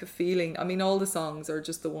just like a feeling. I mean, all the songs are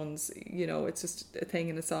just the ones, you know, it's just a thing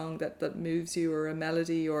in a song that moves you, or a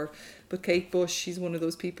melody, but Kate Bush, she's one of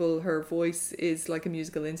those people, her voice is like a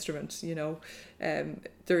musical instrument, you know.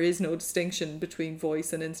 There is no distinction between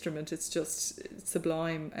voice and instrument. It's just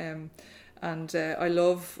sublime. And I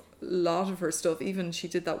love a lot of her stuff. Even she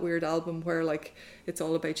did that weird album where like it's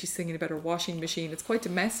all about, she's singing about her washing machine. It's quite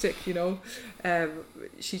domestic, you know.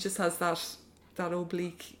 She just has that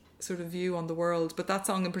oblique sort of view on the world. But that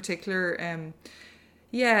song in particular,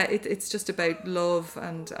 it's just about love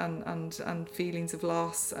and feelings of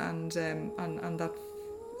loss and that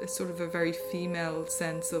is sort of a very female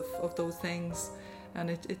sense of those things, and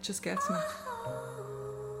it just gets me.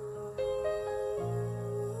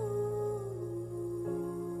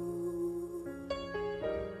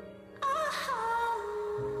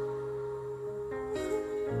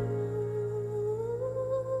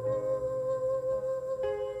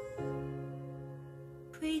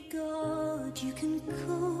 You can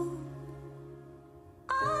go.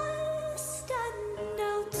 I stand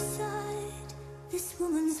outside this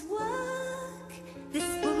woman's work, this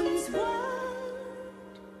woman's word.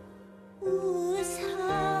 Ooh, it's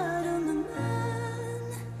hard on the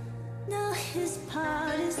man. Now his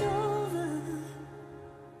part is over.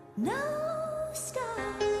 Now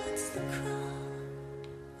starts the cry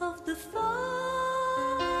of the father.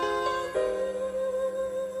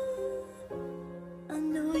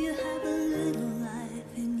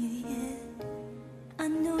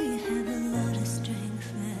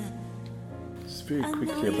 Very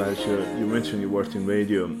quickly about you mentioned you worked in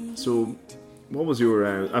radio. So what was your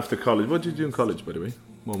after college? What did you do in college, by the way?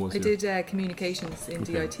 I did communications in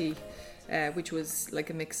DIT, which was like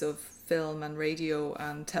a mix of film and radio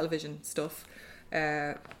and television stuff.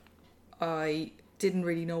 I didn't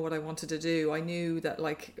really know what I wanted to do. I knew that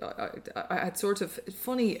like I had sort of,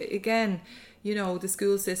 funny again, you know, the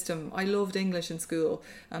school system. I loved English in school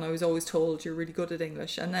and I was always told you're really good at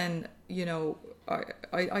English, and then, you know,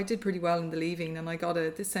 I did pretty well in the leaving, and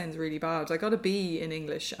this sounds really bad, I got a B in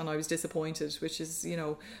English, and I was disappointed, which is, you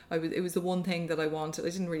know, it was the one thing that I wanted. I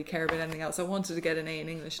didn't really care about anything else. I wanted to get an A in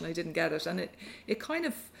English and I didn't get it, and it kind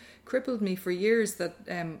of crippled me for years, that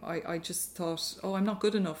I just thought, oh, I'm not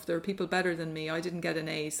good enough, there are people better than me, I didn't get an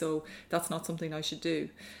A, so that's not something I should do.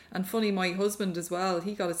 And funny, my husband as well,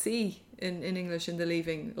 he got a C in English in the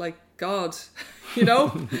leaving. Like, God, you know,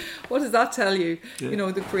 what does that tell you? Yeah. You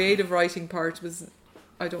know, the creative writing part was,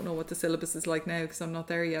 I don't know what the syllabus is like now because I'm not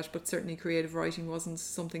there yet, but certainly creative writing wasn't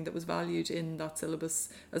something that was valued in that syllabus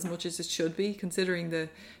as much as it should be, considering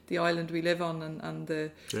the island we live on and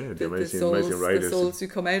the souls who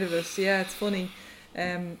come out of it. Yeah, it's funny.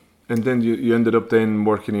 And then you ended up then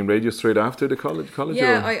working in radio straight after the college?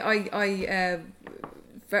 Yeah, I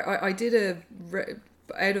did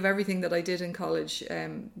out of everything that I did in college,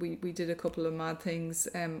 we did a couple of mad things.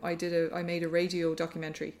 I made a radio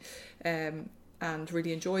documentary, and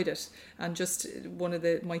really enjoyed it. And just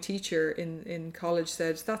my teacher in college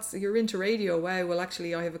said, "You're into radio. Wow. Well,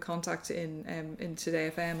 actually, I have a contact in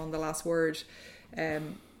Today FM on The Last Word.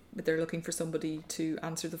 But they're looking for somebody to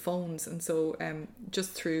answer the phones." And so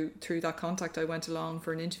just through that contact, I went along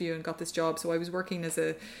for an interview and got this job. So I was working as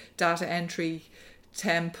a data entry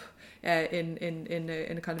temp in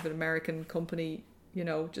a kind of an American company, you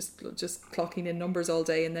know, just clocking in numbers all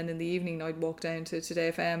day, and then in the evening I'd walk down to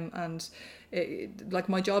Today FM, and like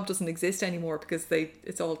my job doesn't exist anymore because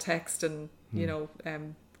it's all text and you know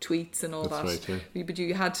tweets and all that. Right, yeah. But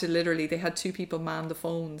you had to they had two people man the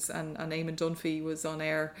phones, and Eamon Dunphy was on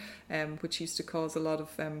air, which used to cause a lot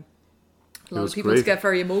of people to get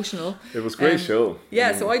very emotional. It was a great show.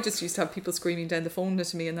 Yeah, so I just used to have people screaming down the phone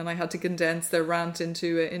to me, and then I had to condense their rant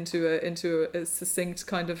into a succinct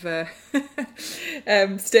kind of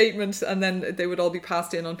statement, and then they would all be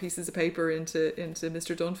passed in on pieces of paper into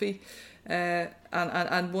Mr. Dunphy.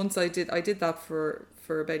 And once I did that for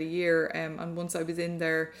about a year, and once I was in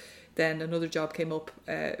there, then another job came up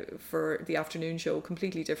for the afternoon show,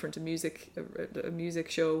 completely different, a music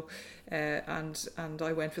show, and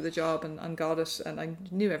I went for the job and got it, and I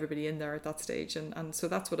knew everybody in there at that stage, and so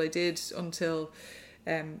that's what I did until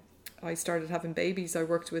I started having babies. I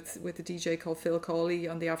worked with a DJ called Phil Cawley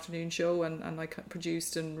on the afternoon show, and I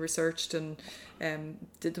produced and researched, and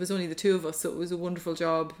there was only the two of us, so it was a wonderful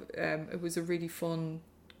job. It was a really fun,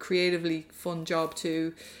 creatively fun job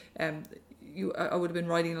too. I would have been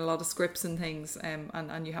writing a lot of scripts and things,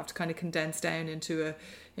 and you have to kind of condense down into a.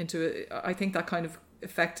 I think that kind of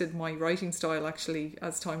affected my writing style actually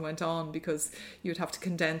as time went on, because you'd have to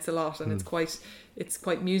condense a lot, and it's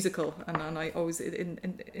quite musical, and I always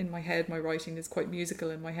in my head, my writing is quite musical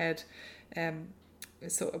in my head,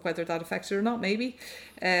 so whether that affected or not, maybe,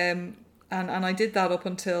 and I did that up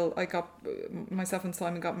until myself and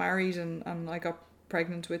Simon got married, and I got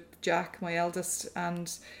pregnant with Jack, my eldest,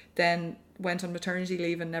 and then went on maternity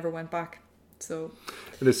leave and never went back. So,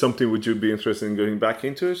 and is something, would you be interested in going back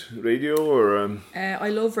into it, radio, or? I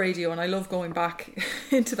love radio, and I love going back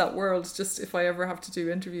into that world, just if I ever have to do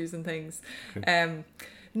interviews and things. Okay.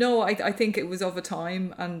 No, I think it was of a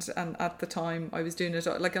time, and at the time I was doing it,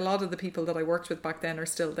 like a lot of the people that I worked with back then are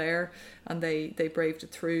still there, and they braved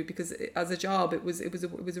it through, because as a job it was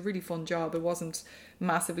a really fun job. It wasn't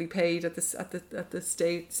massively paid at the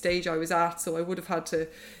stage I was at, so I would have had to,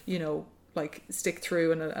 like, stick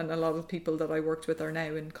through, and a lot of people that I worked with are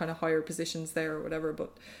now in kind of higher positions there or whatever,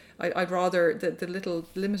 but I'd rather the little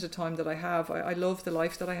limited time that I have, I love the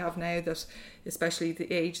life that I have now, that especially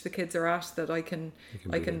the age the kids are at, that I can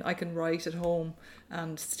write at home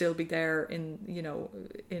and still be there in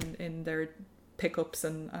in their pickups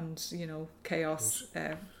and chaos.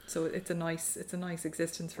 So it's a nice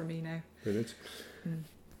existence for me now. Brilliant.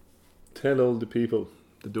 Tell all the people.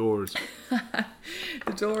 The Doors.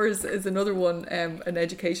 The Doors is another one, an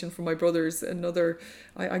education from my brothers.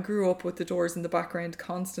 I grew up with the Doors in the background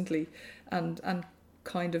constantly, and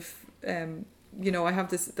kind of I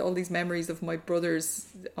have all these memories of my brothers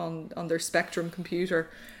on their Spectrum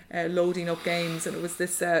computer loading up games, and it was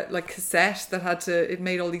this like cassette that it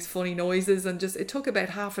made all these funny noises, and it took about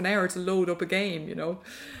half an hour to load up a game,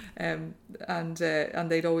 and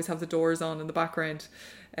they'd always have the Doors on in the background.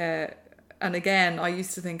 And again, I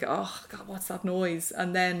used to think, oh God, what's that noise?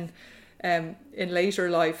 And then in later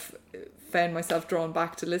life, found myself drawn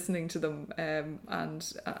back to listening to them.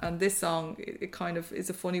 And this song, it kind of is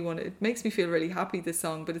a funny one. It makes me feel really happy, this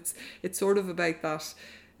song, but it's sort of about that.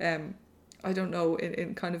 I don't know,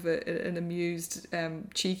 in kind of an amused,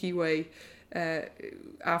 cheeky way.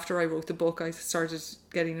 After I wrote the book, I started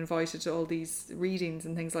getting invited to all these readings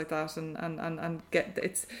and things like that, and get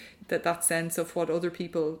that sense of what other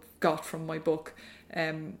people got from my book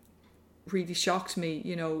really shocked me,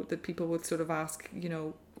 that people would sort of ask,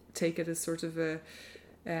 take it as sort of a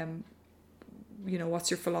what's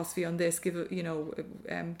your philosophy on this, give it,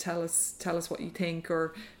 tell us what you think,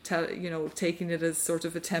 or taking it as sort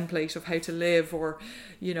of a template of how to live, or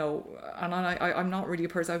and I'm not really a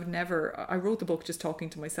person, I wrote the book just talking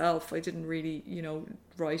to myself. I didn't really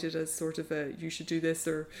write it as sort of a you should do this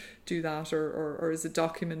or do that, or as a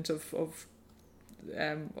document of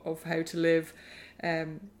how to live,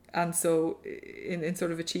 and so in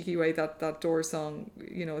sort of a cheeky way, that Doors song,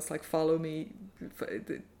 it's like follow me.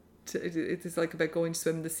 It is like about going to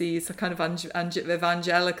swim in the sea. It's a kind of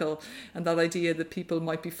evangelical, and that idea that people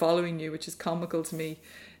might be following you, which is comical to me.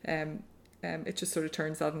 It just sort of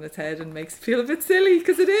turns that on its head and makes it feel a bit silly,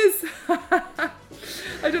 because it is. I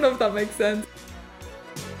don't know if that makes sense.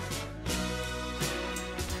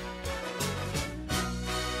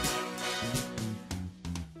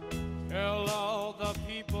 Tell all the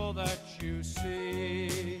people that you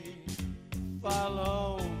see,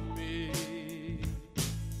 follow me.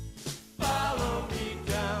 Follow me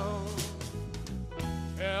down.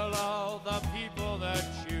 Tell all the people that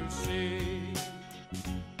you see,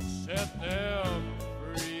 set them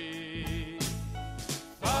free.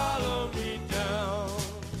 Follow me down.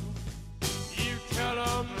 You tell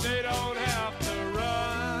them they don't have to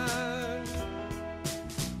run.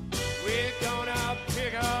 We're gonna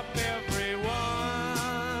pick up everyone.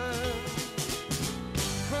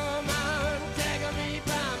 Come on, take me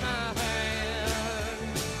by my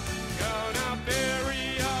hand. Gonna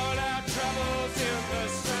bury all our troubles in the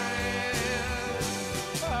sand.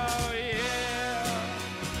 Oh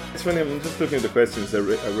yeah. It's funny, I'm just looking at the questions I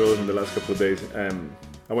wrote in the last couple of days.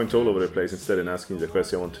 I went all over the place. Instead of asking you the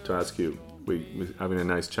question I wanted to ask you, we're having a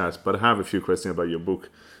nice chat, but I have a few questions about your book.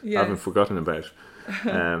 I haven't forgotten about.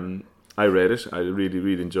 I read it. I really,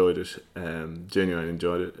 really enjoyed it. Genuinely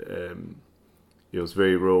enjoyed it. It was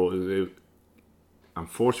very raw.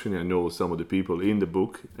 Unfortunately, I know some of the people in the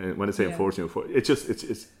book. And when I say unfortunately, it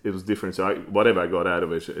was different. So whatever I got out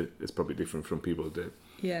of it, it's probably different from people that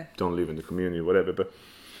don't live in the community, or whatever. But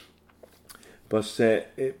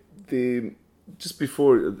just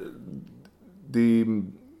before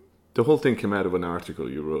the whole thing came out of an article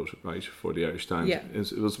you wrote, right, for the Irish Times. Yeah.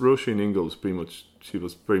 It was Roisin Ingalls, pretty much. She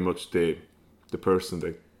was pretty much the person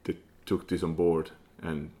that took this on board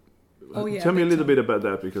and Tell me a little bit about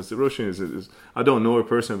that, because Roisin is I don't know her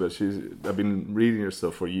personally, but I've been reading her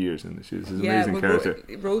stuff for years, and she's an amazing character.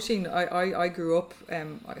 Roisin, I grew up.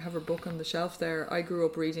 I have her book on the shelf there. I grew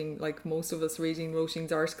up reading, like most of us, reading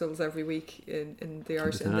Roisin's articles every week in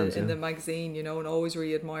the magazine, you know, and always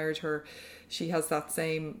really admired her. She has that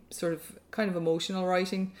same sort of kind of emotional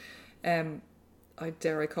writing. I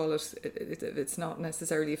call it. It's not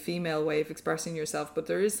necessarily a female way of expressing yourself, but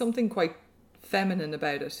there is something quite feminine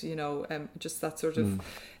about it, you know, just that sort of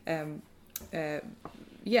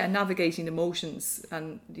navigating emotions,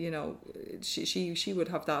 and you know, she would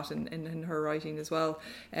have that in her writing as well.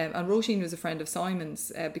 And Roisin was a friend of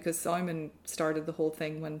Simon's, because Simon started the whole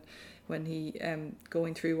thing when he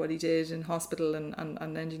going through what he did in hospital and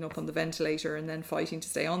ending up on the ventilator and then fighting to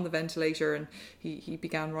stay on the ventilator, and he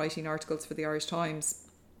began writing articles for the Irish Times.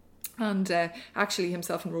 And actually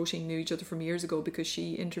himself and Roisin knew each other from years ago, because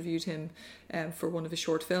she interviewed him for one of his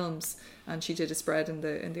short films, and she did a spread in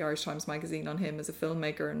the Irish Times magazine on him as a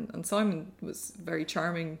filmmaker. And Simon was a very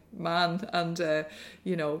charming man, and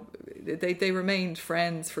you know, they remained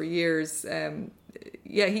friends for years.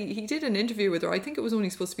 He did an interview with her. I think it was only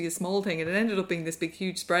supposed to be a small thing, and it ended up being this big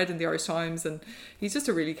huge spread in the Irish Times. And he's just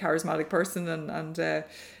a really charismatic person,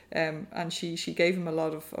 and she gave him a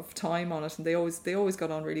lot of time on it, and they always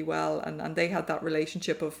got on really well, and they had that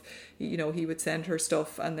relationship of, you know, he would send her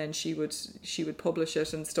stuff and then she would publish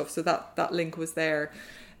it and stuff, so that link was there.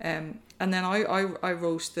 And then I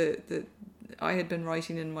wrote I had been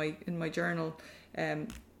writing in my journal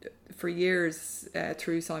for years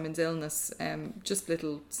through Simon's illness, just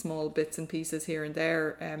little small bits and pieces here and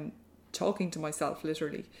there, talking to myself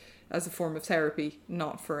literally, as a form of therapy,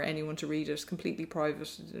 not for anyone to read it, completely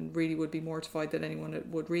private, and really would be mortified that anyone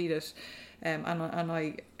would read it.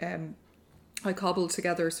 I cobbled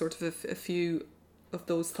together sort of a few of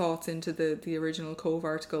those thoughts into the original Cove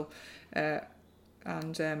article, and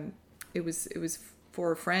it was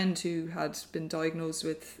for a friend who had been diagnosed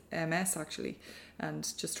with MS actually,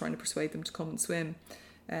 and just trying to persuade them to come and swim.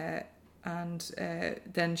 And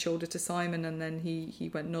then showed it to Simon, and then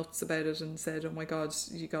he went nuts about it and said, "Oh my God,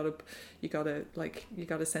 you gotta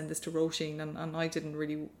send this to Roisin." And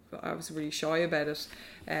I was really shy about it,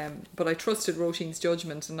 but I trusted Roisin's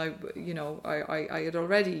judgment, and I had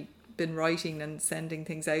already been writing and sending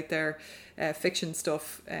things out there, fiction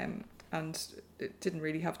stuff, and didn't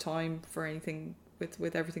really have time for anything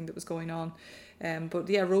with everything that was going on, but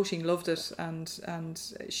yeah, Roisin loved it,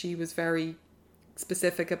 and she was very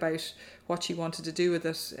specific about what she wanted to do with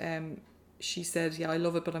it. She said, "Yeah, I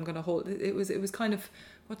love it, but I'm going to hold." It was kind of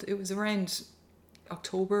it was around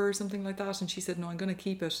October or something like that, and she said, "No, I'm going to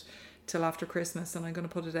keep it till after Christmas, and I'm going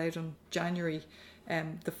to put it out on January,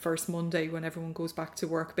 the first Monday when everyone goes back to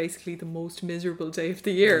work, basically the most miserable day of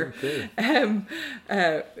the year." Okay. And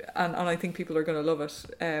I think people are going to love it.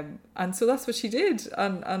 And so that's what she did,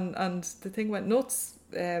 and the thing went nuts.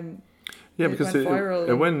 Yeah, because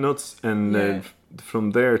it went nuts, and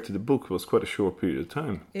from there to the book was quite a short period of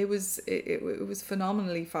time. It was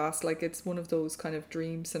phenomenally fast. Like, it's one of those kind of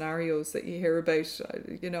dream scenarios that you hear about.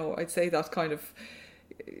 You know, I'd say that kind of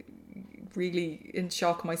really in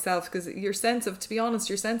shock myself, because your sense of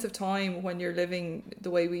time when you're living the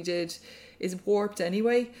way we did is warped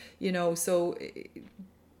anyway. You know, so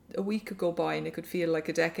a week could go by and it could feel like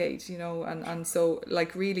a decade, you know, and so,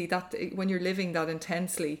 like, really, that when you're living that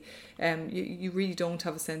intensely, you really don't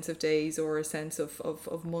have a sense of days or a sense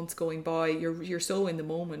of months going by. You're so in the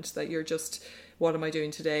moment that you're just, what am I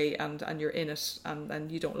doing today, and you're in it,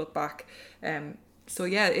 and you don't look back. So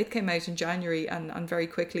yeah, it came out in January, and very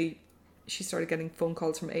quickly she started getting phone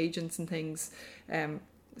calls from agents and things.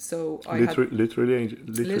 So I had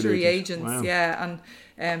literary agents. Wow. Yeah,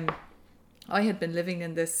 and I had been living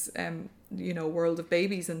in this, world of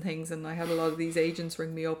babies and things, and I had a lot of these agents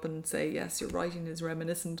ring me up and say, "Yes, your writing is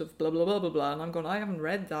reminiscent of blah blah blah blah blah," and I'm going, "I haven't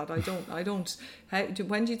read that. I don't.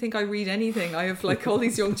 When do you think I read anything? I have like all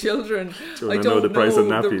these young children. I don't know the price of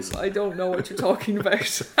nappies. I don't know what you're talking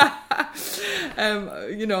about."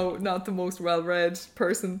 Not the most well-read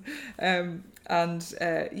person.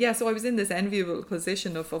 So I was in this enviable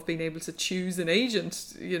position of being able to choose an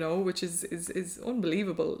agent, you know, which is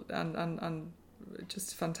unbelievable and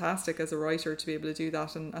just fantastic as a writer to be able to do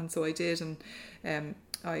that, and so I did, and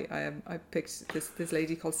I picked this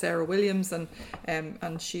lady called Sarah Williams, and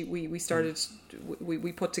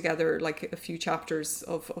we put together like a few chapters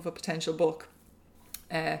of a potential book.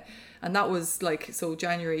 And that was like, so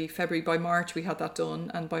January, February, by March we had that done,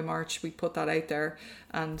 and by March we put that out there,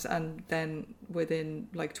 and then within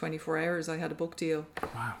like 24 hours I had a book deal.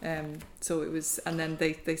 Wow. So it was, and then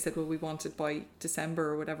they said, well, we want it by December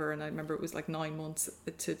or whatever, and I remember it was like 9 months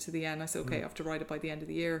to the end. I said, okay, I have to write it by the end of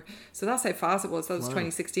the year. So that's how fast it was. That was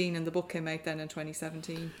 2016, and the book came out then in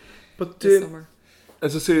 2017. But this summer.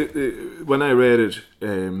 As I say, when I read it,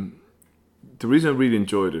 the reason I really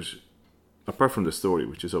enjoyed it, apart from the story,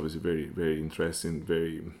 which is obviously very, very interesting,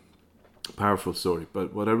 very powerful story,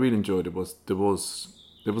 but what I really enjoyed it was there was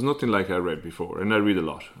nothing like I read before, and I read a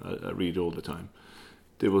lot. I read all the time.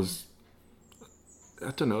 There was, I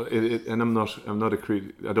don't know, and I'm not a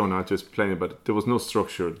critic. I don't know. I just playing it, but there was no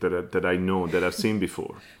structure that I know that I've seen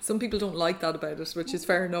before. Some people don't like that about it, which is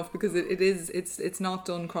fair enough, because it's not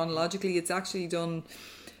done chronologically. It's actually done,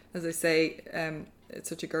 as I say. It's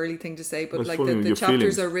such a girly thing to say, but like the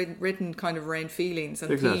chapters are written kind of around feelings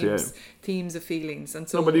and themes of feelings, and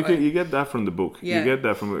so. No, but you get that from the book. Yeah. You get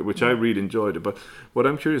that from which I really enjoyed it. But what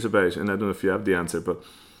I'm curious about, and I don't know if you have the answer, but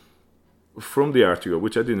from the article,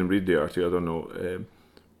 which I didn't read the article, I don't know.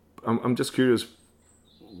 I'm just curious,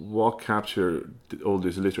 what captured all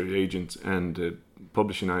these literary agents and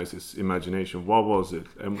publishing houses' imagination? What was it?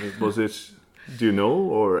 Was it? Do you know,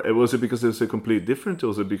 or was it because it's a complete different, or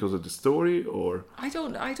was it because of the story, or? I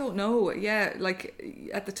don't know. Yeah, like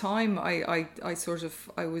at the time, I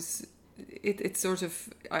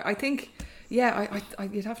think. Yeah,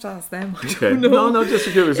 you'd have to ask them. I don't know. No, just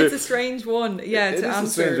curious. It's a strange one. Yeah, to answer.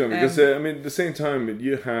 It's a strange one because I mean, at the same time,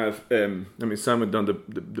 you have. I mean, Sam had done the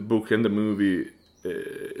book and the movie.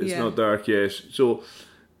 It's not dark yet, so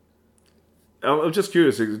I'm just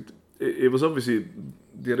curious. It was obviously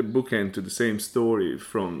the other bookend to the same story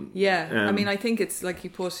from. Yeah, I mean, I think it's like you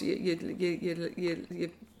put you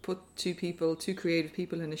put two creative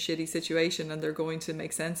people in a shitty situation, and they're going to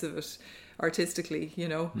make sense of it artistically, you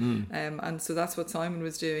know. And so that's what Simon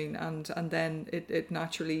was doing, and then it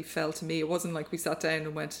naturally fell to me. It wasn't like we sat down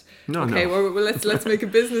and went, well, let's make a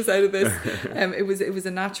business out of this. It was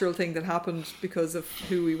a natural thing that happened because of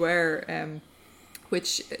who we were,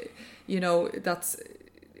 which, you know, that's.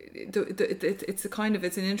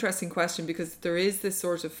 It's an interesting question, because there is this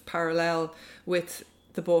sort of parallel with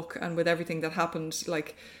the book and with everything that happened.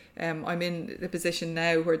 Like, I'm in the position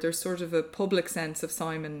now where there's sort of a public sense of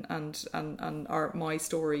Simon and my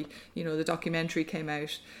story. You know, the documentary came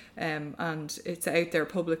out, and it's out there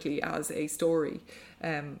publicly as a story,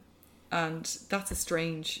 and that's a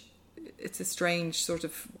strange sort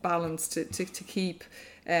of balance to keep.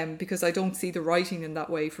 Because I don't see the writing in that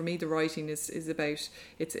way. For me, the writing is about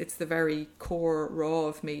it's the very core raw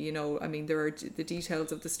of me. You know, I mean, there are the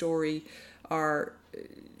details of the story are,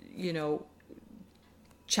 you know,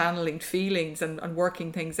 channeling feelings and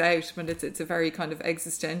working things out. But it's a very kind of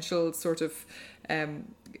existential sort of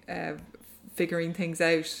figuring things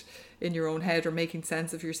out in your own head or making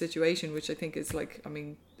sense of your situation, which I think is like, I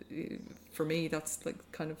mean, for me, that's like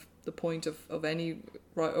kind of the point of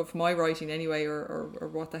my writing anyway, or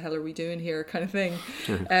what the hell are we doing here kind of thing.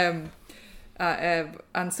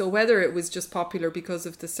 And so whether it was just popular because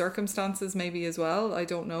of the circumstances maybe as well, I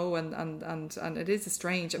don't know, and it is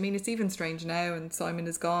strange. I mean, it's even strange now, and Simon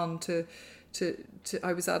is gone to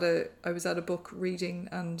I was at a book reading,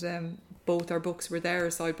 and both our books were there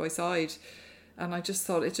side by side. And I just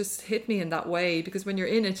thought, it just hit me in that way, because when you're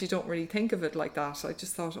in it, you don't really think of it like that. I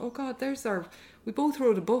just thought, oh God, we both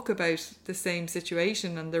wrote a book about the same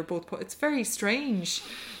situation, and they're both, it's very strange.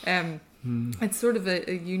 It's sort of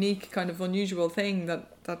a unique kind of unusual thing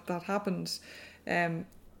that happened.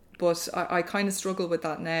 But I kind of struggle with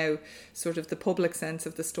that now, sort of the public sense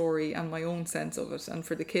of the story and my own sense of it, and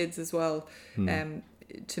for the kids as well,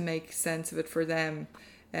 to make sense of it for them,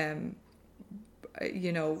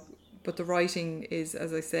 you know. But the writing is,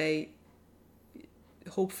 as I say,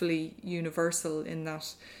 hopefully universal in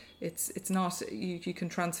that it's not, you can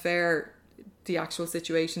transfer the actual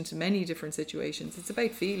situation to many different situations. It's about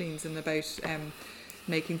feelings and about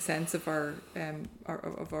making sense of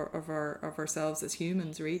ourselves as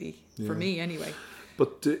humans, really. Yeah. For me, anyway.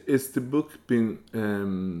 But is the book been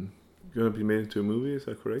going to be made into a movie? Is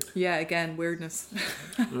that correct? Yeah, again, weirdness.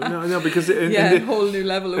 no, because a whole new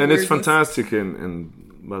level of and weirdness. It's fantastic and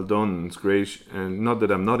well done. It's great, and not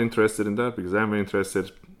that I'm not interested in that, because I'm very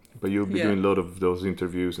interested. But you'll be doing a lot of those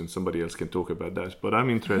interviews, and somebody else can talk about that. But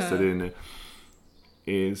I'm interested in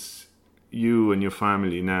is you and your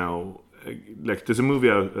family now. Like, there's a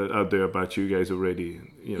movie out there about you guys already.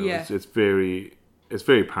 You know, it's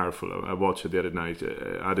very powerful. I watched it the other night.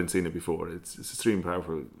 I hadn't seen it before. It's extremely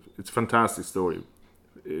powerful. It's a fantastic story,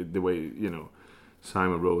 the way, you know,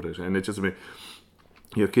 Simon wrote it, and it just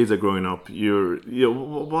your kids are growing up.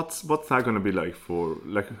 What's that going to be like for?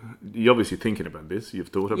 Like, you're obviously thinking about this. You've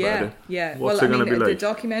thought about it. Yeah. What's it going to be like? The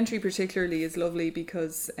documentary particularly is lovely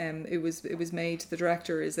because it was made. The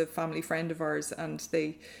director is a family friend of ours, and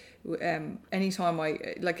they. Anytime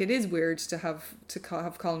it is weird to have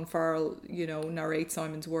Colin Farrell, narrate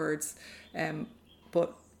Simon's words,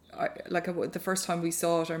 but. The first time we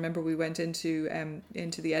saw it, I remember we went into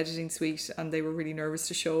the editing suite and they were really nervous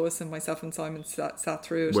to show us, and myself and Simon sat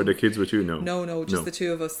through it. Were the kids with you? No, just the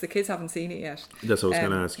two of us. The kids haven't seen it yet. That's what I was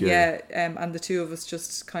going to ask you. And the two of us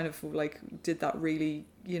just kind of did that really,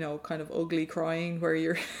 kind of ugly crying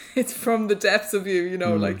where it's from the depths of you,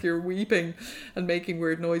 like you're weeping and making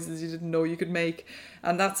weird noises you didn't know you could make.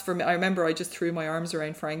 And that's for me. I remember I just threw my arms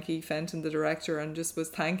around Frankie Fenton, the director, and just was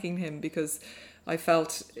thanking him because I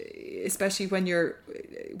felt, especially when you're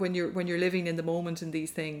living in the moment in these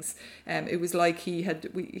things, it was like he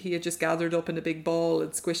had just gathered up in a big ball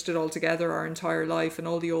and squished it all together our entire life, and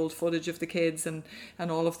all the old footage of the kids and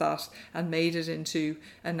all of that, and made it into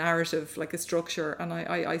a narrative, like a structure. And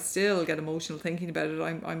I still get emotional thinking about it.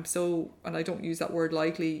 I'm so, and I don't use that word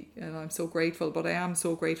lightly, and I'm so grateful, but I am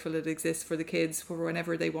so grateful it exists for the kids, for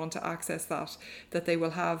whenever they want to access that they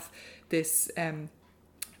will have this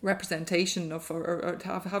representation of or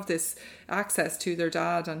have this access to their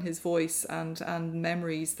dad and his voice and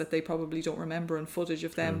memories that they probably don't remember, and footage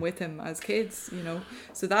of them with him as kids,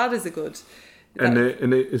 so that is a good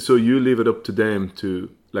so you leave it up to them to,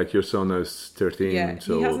 like, your son is 13,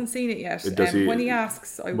 so he hasn't seen it yet. When he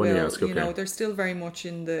asks, I will. They're still very much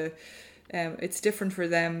in the it's different for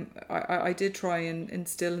them. I did try and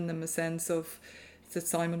instill in them a sense of that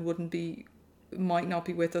Simon might not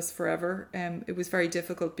be with us forever. It was very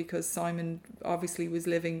difficult because Simon obviously was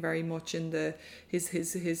living very much in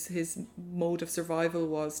his mode of survival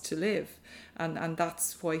was to live, and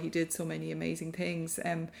that's why he did so many amazing things.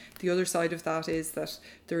 The other side of that is that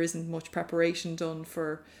there isn't much preparation done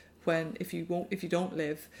for if you don't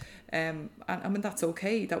live, and I mean that's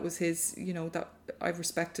okay. That was his, that I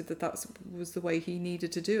respected that was the way he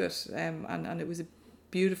needed to do it, and it was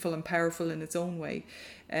beautiful and powerful in its own way.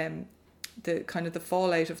 The kind of the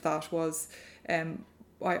fallout of that was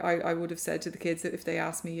I would have said to the kids that if they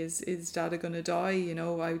asked me, is Dada going to die,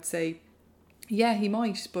 I would say yeah, he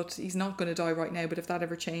might, but he's not going to die right now, but if that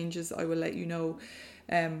ever changes I will let you know.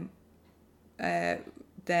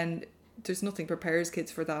 Then there's nothing prepares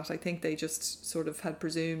kids for that. I think they just sort of had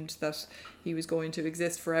presumed that he was going to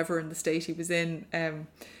exist forever in the state he was in,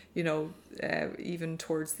 even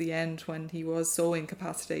towards the end when he was so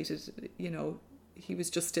incapacitated, he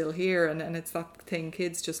was just still here, and it's that thing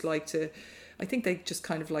kids just like to, I think they just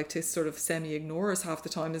kind of like to sort of semi-ignore us half the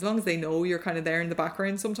time. As long as they know you're kind of there in the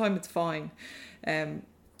background, sometimes it's fine.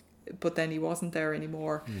 But then he wasn't there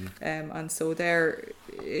anymore. And so there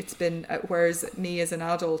it's been, whereas me as an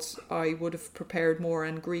adult, I would have prepared more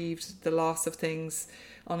and grieved the loss of things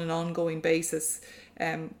on an ongoing basis,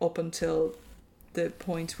 up until the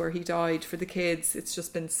point where he died. For the kids, it's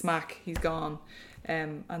just been smack, he's gone.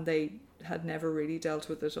 And they had never really dealt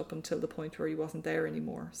with it up until the point where he wasn't there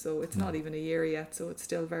anymore. So it's not even a year yet, so it's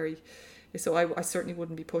still very, so I certainly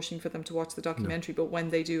wouldn't be pushing for them to watch the documentary, but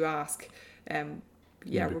when they do ask,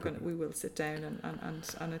 we will sit down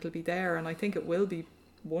and it'll be there, and I think it will be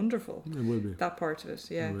wonderful. It will be, that part of it.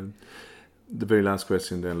 The very last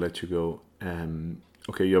question, then let you go.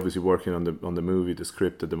 Okay, you're obviously working on the movie, the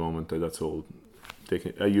script at the moment. That's all.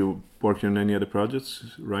 Are you working on any other projects,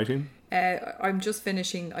 writing? I just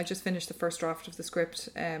finished the first draft of the script,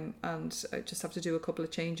 and I just have to do a couple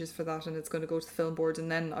of changes for that, and it's going to go to the film board, and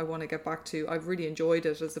then I want to get back to, I've really enjoyed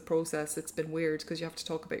it as a process. It's been weird because you have to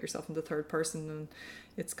talk about yourself in the third person, and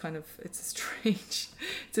it's a strange,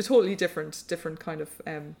 it's a totally different kind of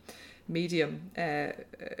medium,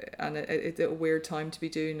 and it's a weird time to be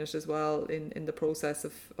doing it as well in the process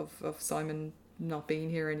of Simon not being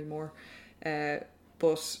here anymore.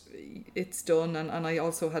 But it's done, and I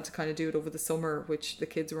also had to kind of do it over the summer, which the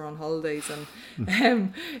kids were on holidays, and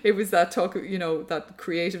it was that talk, that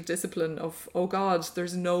creative discipline of, oh God,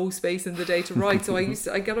 there's no space in the day to write. So I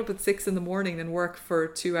get up at 6 a.m. and work for a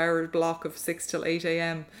 2-hour block of 6 till 8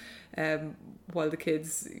 a.m. While the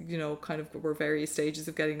kids, kind of were various stages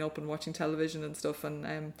of getting up and watching television and stuff,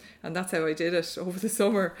 and that's how I did it over the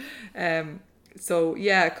summer. So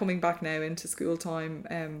yeah, coming back now into school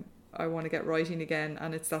time, I want to get writing again,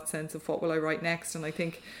 and it's that sense of what will I write next. And I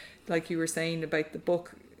think, like you were saying about the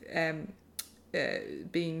book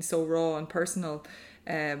being so raw and personal,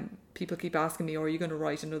 people keep asking me, are you going to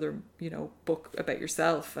write another book about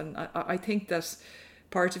yourself? And I think that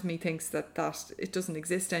part of me thinks that it doesn't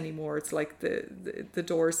exist anymore. It's like the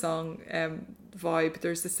Doors song, vibe.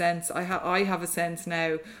 There's a sense, I have a sense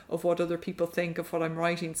now of what other people think of what I'm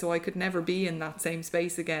writing, so I could never be in that same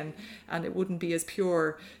space again, and it wouldn't be as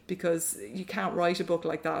pure, because you can't write a book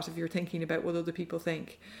like that if you're thinking about what other people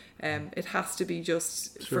think. It has to be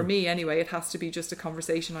just, for me anyway, it has to be just a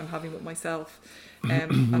conversation I'm having with myself.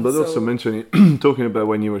 But also mentioning, talking about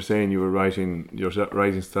when you were saying you were writing, your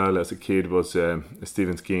writing style as a kid was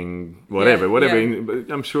Stephen King, whatever.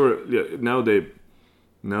 But I'm sure now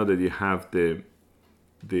that you have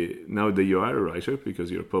now that you are a writer,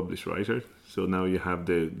 because you're a published writer, so now you have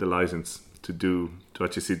the license to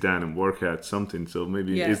actually sit down and work out something. So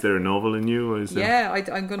maybe is there a novel in you? Or is there...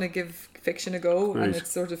 I'm going to give fiction a go, right. And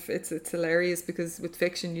it's sort of it's hilarious, because with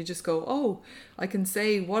fiction you just go, oh, I can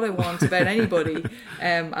say what I want about anybody,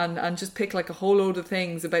 and just pick like a whole load of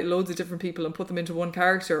things about loads of different people and put them into one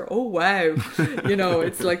character. Oh wow,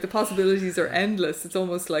 it's like the possibilities are endless. It's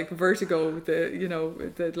almost like vertigo with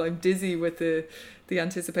the I'm dizzy with the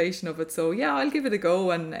anticipation of it. So yeah, I'll give it a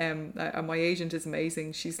go. And my agent is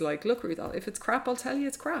amazing. She's like, look, Ruth, if it's crap, I'll tell you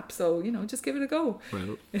it's crap. So just give it a go.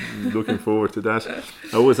 Well, looking forward to that.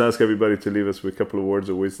 I always ask everybody to leave us with a couple of words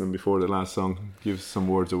of wisdom before the last song. Give us some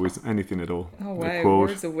words of wisdom, anything at all. Oh wow,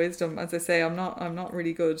 words of wisdom. As I say, I'm not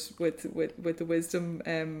really good with the wisdom.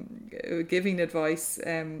 Giving advice.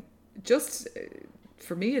 Just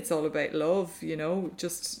for me, it's all about love.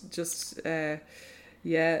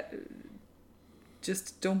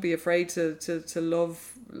 Just don't be afraid to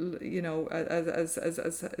love, as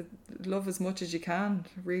love as much as you can.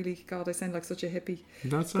 Really, God, I sound like such a hippie.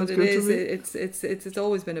 That sounds good to me. It's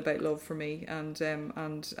always been about love for me, and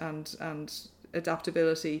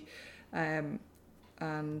adaptability, and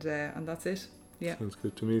that's it. Yeah, sounds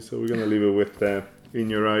good to me. So we're gonna leave it with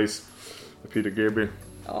 "In Your Eyes" by Peter Gabriel.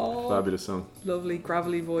 Oh, fabulous song. Lovely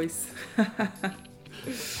gravelly voice.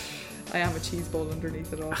 I am a cheese ball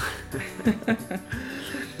underneath it all.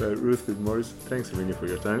 Ruth Fitzmaurice, thanks a million for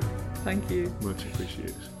your time. Thank you. Much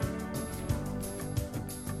appreciated.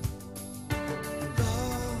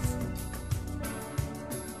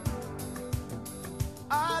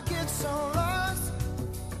 I get so lost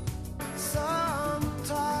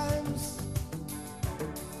sometimes.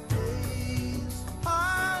 Days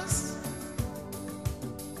pass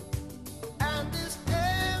and this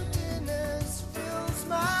emptiness fills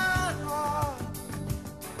my heart.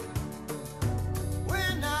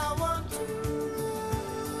 When I want to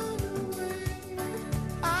run away,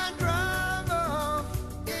 I drive off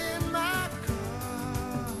in my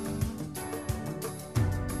car.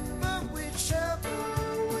 But whichever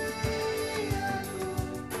way I go,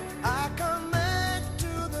 I come back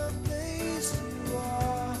to the place you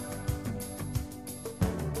are.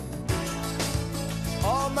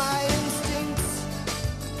 All my instincts,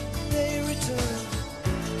 they return.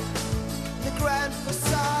 The grand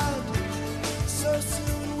facade so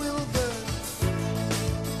soon will burn.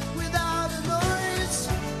 Without a noise,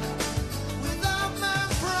 without my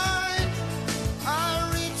pride,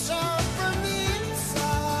 I reach out from the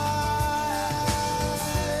inside.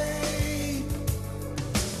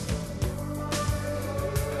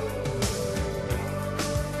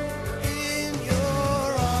 In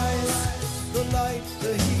your eyes, the light,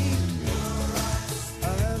 the heat, I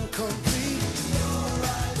am complete.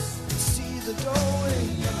 See the doorway,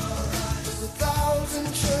 the thousand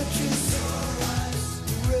churches,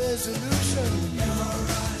 the resolution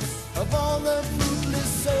of all the fruitless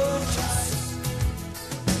searches.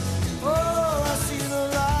 Oh, I see the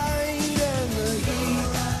light and the heat.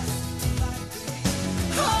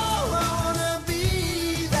 Oh, I wanna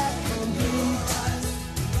be that complete.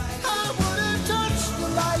 I wanna touch the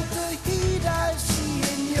light, the heat I see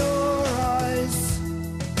in your eyes.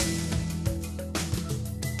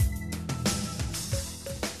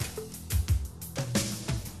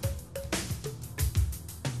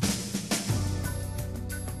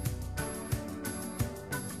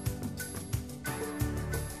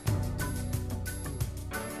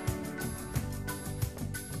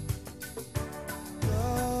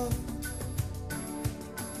 Love,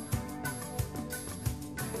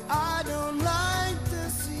 I don't like to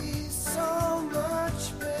see so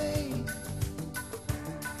much pain,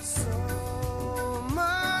 so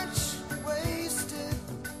much wasted.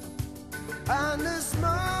 I know